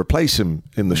have to replace him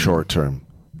in the short term.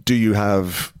 Do you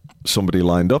have somebody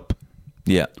lined up?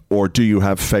 Yeah. Or do you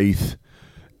have faith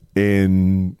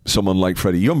in someone like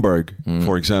Freddie Ljungberg,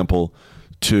 for example,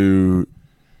 to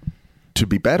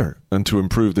be better and to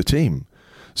improve the team?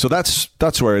 So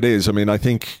that's where it is. I mean, I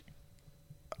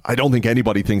don't think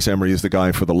anybody thinks Emery is the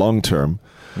guy for the long term.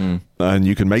 And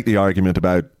you can make the argument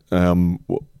about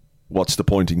what's the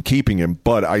point in keeping him,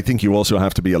 but I think you also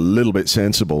have to be a little bit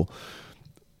sensible.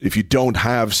 If you don't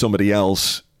have somebody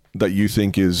else that you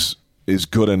think is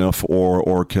good enough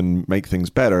or can make things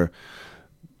better,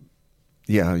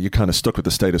 yeah, you're kind of stuck with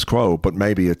the status quo. But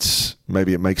maybe it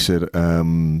makes it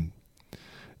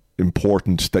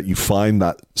important that you find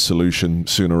that solution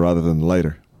sooner rather than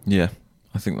later. Yeah,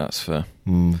 I think that's fair.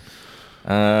 What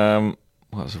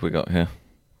else have we got here?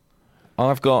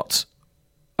 I've got...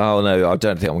 Oh, no, I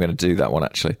don't think I'm going to do that one,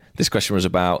 actually. This question was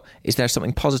about, is there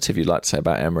something positive you'd like to say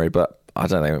about Emery? But I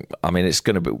don't think... I mean, it's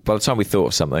going to be... By the time we thought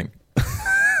of something...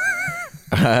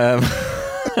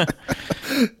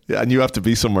 Yeah, and you have to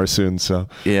be somewhere soon, so...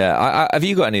 Yeah, have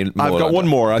you got any more? I've got one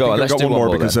more. I think I've got one more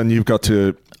because then you've got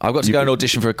to... I've got to go and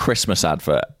audition for a Christmas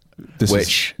advert.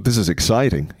 This is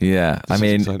exciting. Yeah, I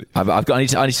need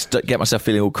to get myself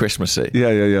feeling all Christmassy.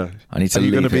 Yeah. I need to. Are you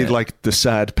going to be like the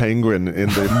sad penguin in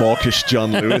the mawkish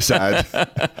John Lewis ad?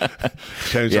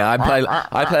 Yeah,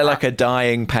 I play like a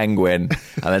dying penguin,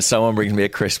 and then someone brings me a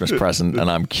Christmas present, and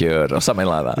I'm cured, or something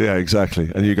like that. Yeah,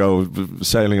 exactly. And you go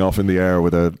sailing off in the air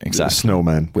with a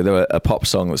snowman, with a pop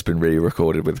song that's been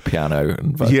re-recorded with piano.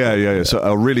 And yeah. So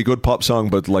a really good pop song,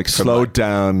 but like slowed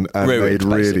down and ruined,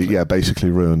 made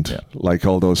basically ruined. Yeah. Like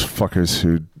all those fuckers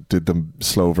who did the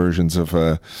slow versions of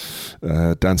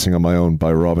Dancing on My Own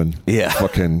by Robin. Yeah.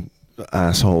 Fucking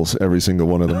assholes, every single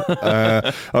one of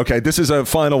them. Okay, this is a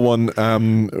final one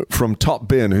from Top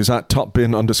Bin, who's at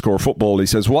TopBin_football. He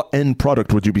says, what end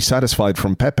product would you be satisfied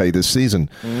from Pepe this season?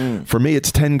 For me,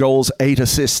 it's 10 goals, 8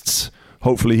 assists.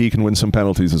 Hopefully he can win some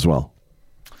penalties as well.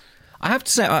 I have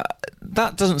to say,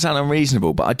 that doesn't sound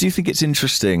unreasonable, but I do think it's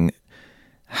interesting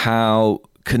how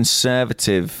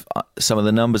conservative some of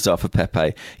the numbers are for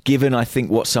Pepe, given I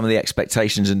think what some of the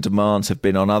expectations and demands have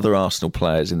been on other Arsenal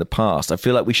players in the past. I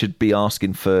feel like we should be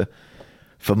asking for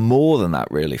more than that,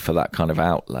 really, for that kind of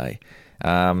outlay.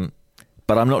 But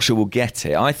I'm not sure we'll get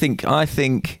it. I think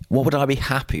what would I be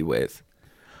happy with?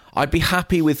 I'd be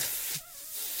happy with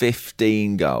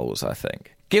 15 goals, I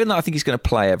think. Given that I think he's going to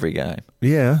play every game.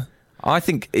 Yeah. I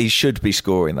think he should be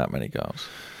scoring that many goals.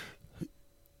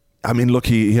 I mean, look,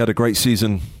 he had a great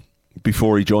season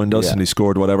before he joined us, and he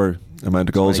scored whatever amount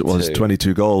of goals 22. It was,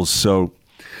 22 goals. So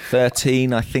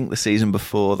 13, I think, the season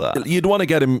before that. You'd want to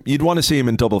get him. You'd want to see him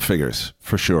in double figures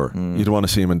for sure. You'd want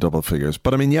to see him in double figures.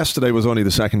 But I mean, yesterday was only the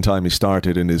second time he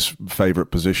started in his favourite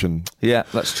position. Yeah,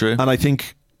 that's true. And I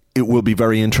think it will be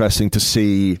very interesting to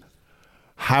see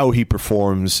how he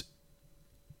performs.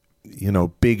 You know,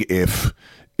 big if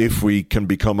we can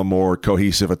become a more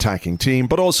cohesive attacking team,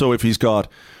 but also if he's got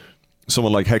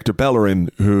someone like Hector Bellerin,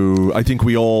 who I think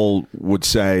we all would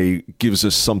say gives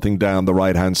us something down the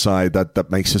right-hand side that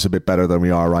makes us a bit better than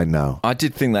we are right now. I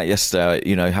did think that yesterday,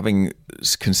 you know, having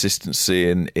consistency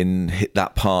in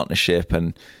that partnership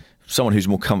and someone who's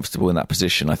more comfortable in that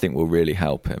position, I think will really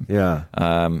help him. Yeah.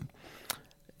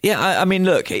 I mean,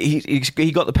 look,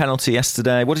 he got the penalty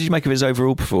yesterday. What did you make of his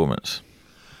overall performance?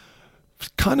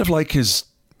 Kind of like his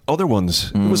other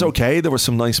ones. It was okay. There were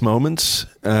some nice moments.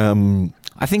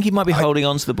 I think he might be holding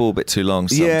on to the ball a bit too long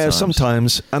sometimes. Yeah,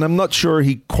 sometimes. And I'm not sure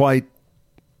he quite...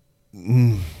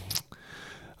 I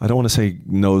don't want to say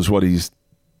knows what he's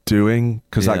doing,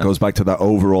 because that goes back to that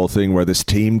overall thing where this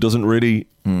team doesn't really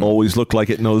always look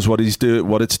like it knows what it's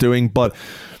doing. But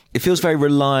it feels very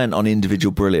reliant on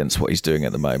individual brilliance, what he's doing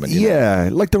at the moment. You know?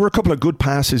 Like there were a couple of good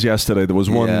passes yesterday. There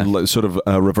was one sort of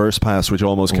reverse pass which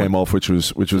almost came off, which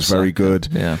was very good.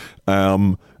 Yeah.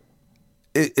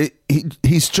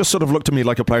 He's just sort of looked to me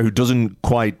like a player who doesn't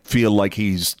quite feel like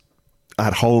he's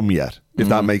at home yet, if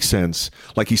that makes sense.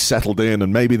 Like he's settled in,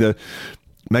 and maybe the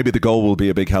goal will be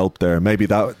a big help there. Maybe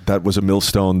that was a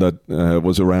millstone that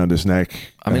was around his neck.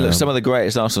 I mean, look, some of the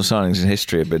greatest Arsenal signings in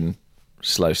history have been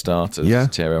slow starters.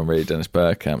 Thierry Henry, Dennis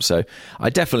Bergkamp. So I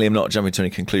definitely am not jumping to any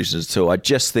conclusions at all. I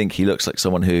just think he looks like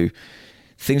someone who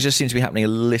things just seem to be happening a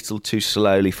little too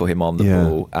slowly for him on the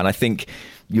ball. And I think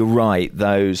you're right,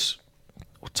 those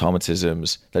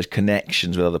automatisms, those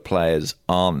connections with other players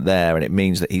aren't there, and it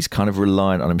means that he's kind of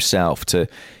reliant on himself to.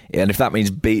 And if that means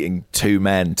beating two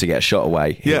men to get a shot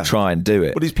away, he'll try and do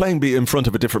it. But he's playing in front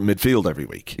of a different midfield every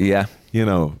week. Yeah,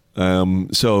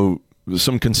 so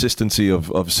some consistency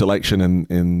of selection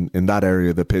in that area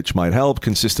of the pitch might help.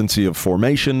 Consistency of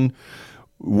formation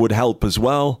would help as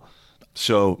well.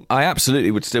 So I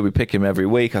absolutely would still be picking him every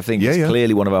week. I think he's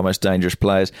clearly one of our most dangerous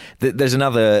players. There's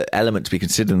another element to be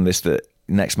considered in this, that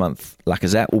next month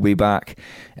Lacazette will be back.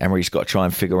 Emery's got to try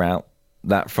and figure out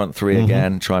that front three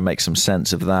again, try and make some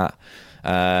sense of that.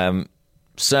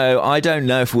 So I don't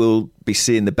know if we'll be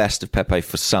seeing the best of Pepe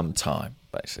for some time,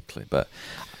 basically. But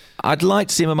I'd like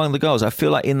to see him among the goals. I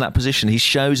feel like in that position he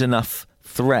shows enough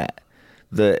threat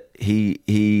that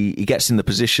he gets in the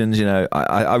positions.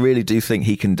 I really do think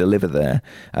he can deliver there.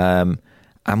 And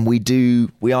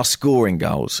we are scoring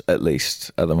goals, at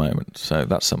least at the moment. So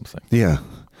that's something. Yeah.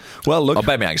 Well, look,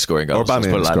 Aubameyang's scoring goals.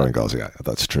 Aubameyang's scoring goals, yeah,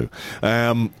 that's true.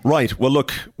 Right, well,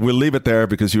 look, we'll leave it there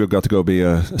because you have got to go be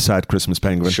a sad Christmas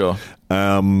penguin. Sure.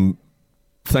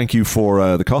 Thank you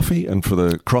for the coffee and for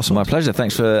the croissant. My pleasure.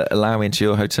 Thanks for allowing me into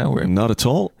your hotel room. Not at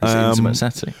all. It's an intimate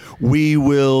setting.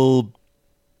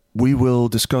 We will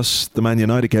discuss the Man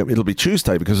United game. It'll be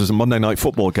Tuesday because there's a Monday night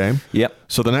football game. Yep.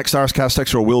 So the next Arscast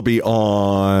Extra will be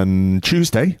on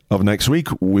Tuesday of next week.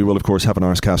 We will, of course, have an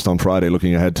Arscast on Friday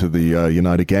looking ahead to the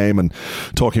United game and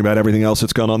talking about everything else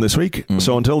that's gone on this week.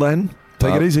 So until then,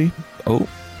 take it easy. Oh,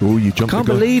 you jumped. I can't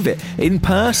believe it. In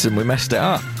person, we messed it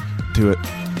up. Do it.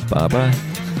 Bye-bye.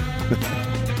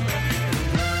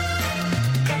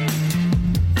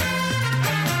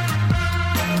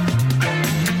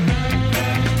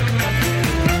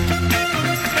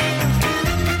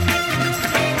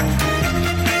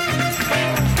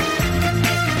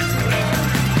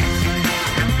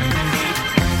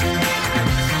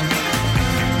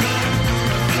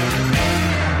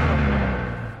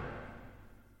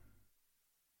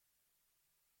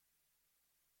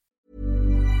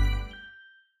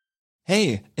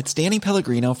 Hey, it's Danny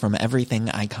Pellegrino from Everything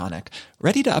Iconic.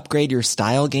 Ready to upgrade your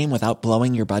style game without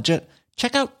blowing your budget?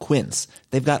 Check out Quince.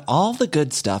 They've got all the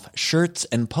good stuff, shirts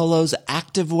and polos,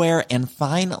 activewear, and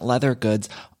fine leather goods,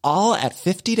 all at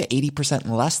 50 to 80%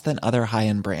 less than other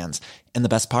high-end brands. And the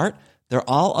best part? They're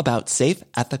all about safe,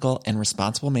 ethical, and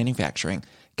responsible manufacturing.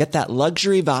 Get that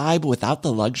luxury vibe without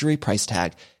the luxury price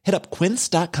tag. Hit up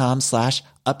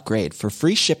quince.com/upgrade for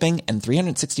free shipping and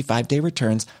 365-day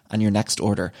returns on your next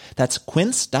order. That's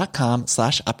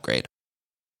quince.com/upgrade.